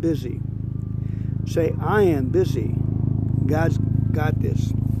resources. I'm busy. Say, I am busy. God's got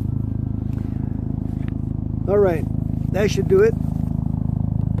this. All right, that should do it.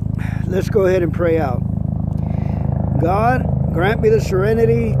 Let's go ahead and pray out. God, grant me the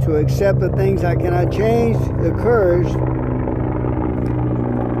serenity to accept the things I cannot change, the courage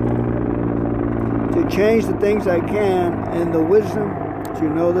to change the things I can, and the wisdom to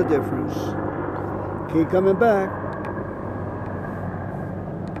know the difference. Keep coming back.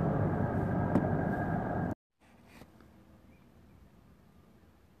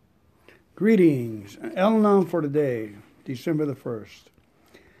 Greetings. Al-Anon for today, December the 1st.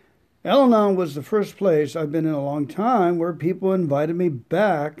 Al-Anon was the first place I've been in a long time where people invited me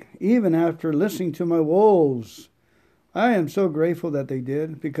back even after listening to my woes. I am so grateful that they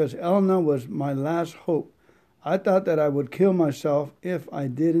did, because Al-Anon was my last hope. I thought that I would kill myself if I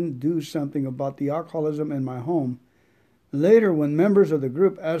didn't do something about the alcoholism in my home. Later, when members of the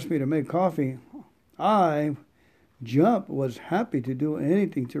group asked me to make coffee, I was happy to do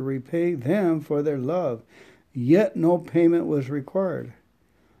anything to repay them for their love, yet no payment was required.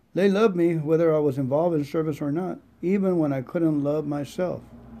 They loved me whether I was involved in service or not, even when I couldn't love myself.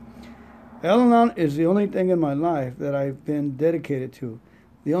 Al-Anon is the only thing in my life that I've been dedicated to,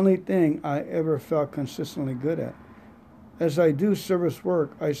 the only thing I ever felt consistently good at. As I do service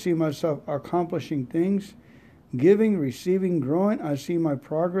work, I see myself accomplishing things, giving, receiving, growing. I see my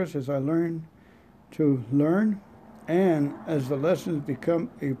progress as I learn to learn, and as the lessons become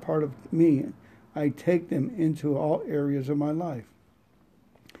a part of me, I take them into all areas of my life.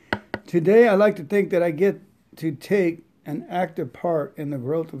 Today, I like to think that I get to take an active part in the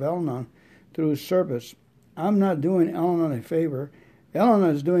growth of Al-Anon through service. I'm not doing Al-Anon a favor.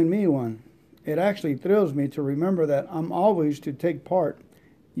 Al-Anon is doing me one. It actually thrills me to remember that I'm always to take part.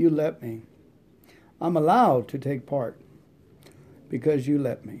 You let me. I'm allowed to take part because you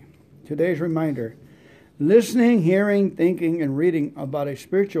let me. Today's reminder: listening, hearing, thinking, and reading about a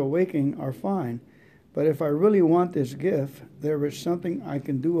spiritual awakening are fine. But if I really want this gift, there is something I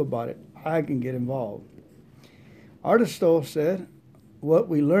can do about it. I can get involved. Artist Stoll said, what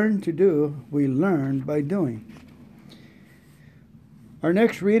we learn to do, we learn by doing. Our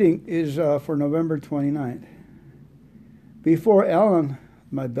next reading is for November 29th. Before Ellen,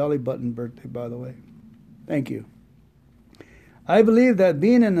 my belly button birthday, by the way. Thank you. I believe that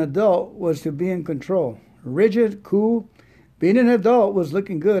being an adult was to be in control. Rigid, cool. Being an adult was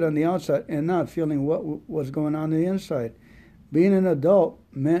looking good on the outside and not feeling what was going on the inside. Being an adult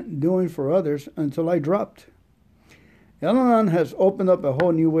meant doing for others until I dropped. Al-Anon has opened up a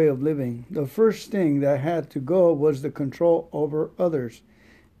whole new way of living. The first thing that had to go was the control over others.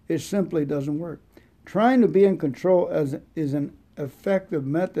 It simply doesn't work. Trying to be in control is an effective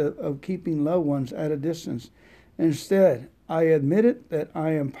method of keeping loved ones at a distance. Instead, I admitted that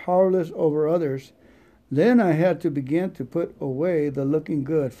I am powerless over others. Then I had to begin to put away the looking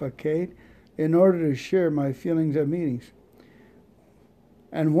good facade in order to share my feelings at meetings.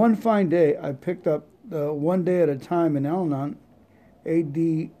 And one fine day, I picked up the One Day at a Time in Al-Anon,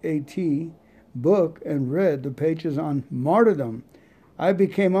 ADAT, book and read the pages on martyrdom. I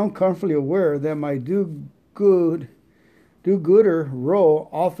became uncomfortably aware that my do-gooder role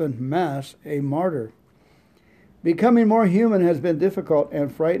often masks a martyr. Becoming more human has been difficult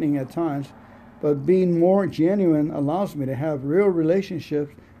and frightening at times, but being more genuine allows me to have real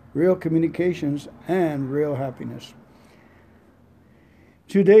relationships, real communications, and real happiness.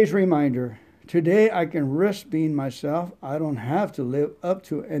 Today's reminder. Today I can risk being myself. I don't have to live up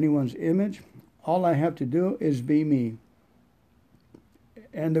to anyone's image. All I have to do is be me.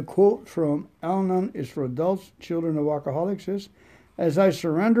 And the quote from Al-Anon is for adults, children of alcoholics is, as I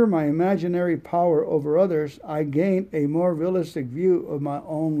surrender my imaginary power over others, I gain a more realistic view of my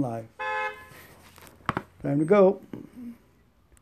own life. Time to go.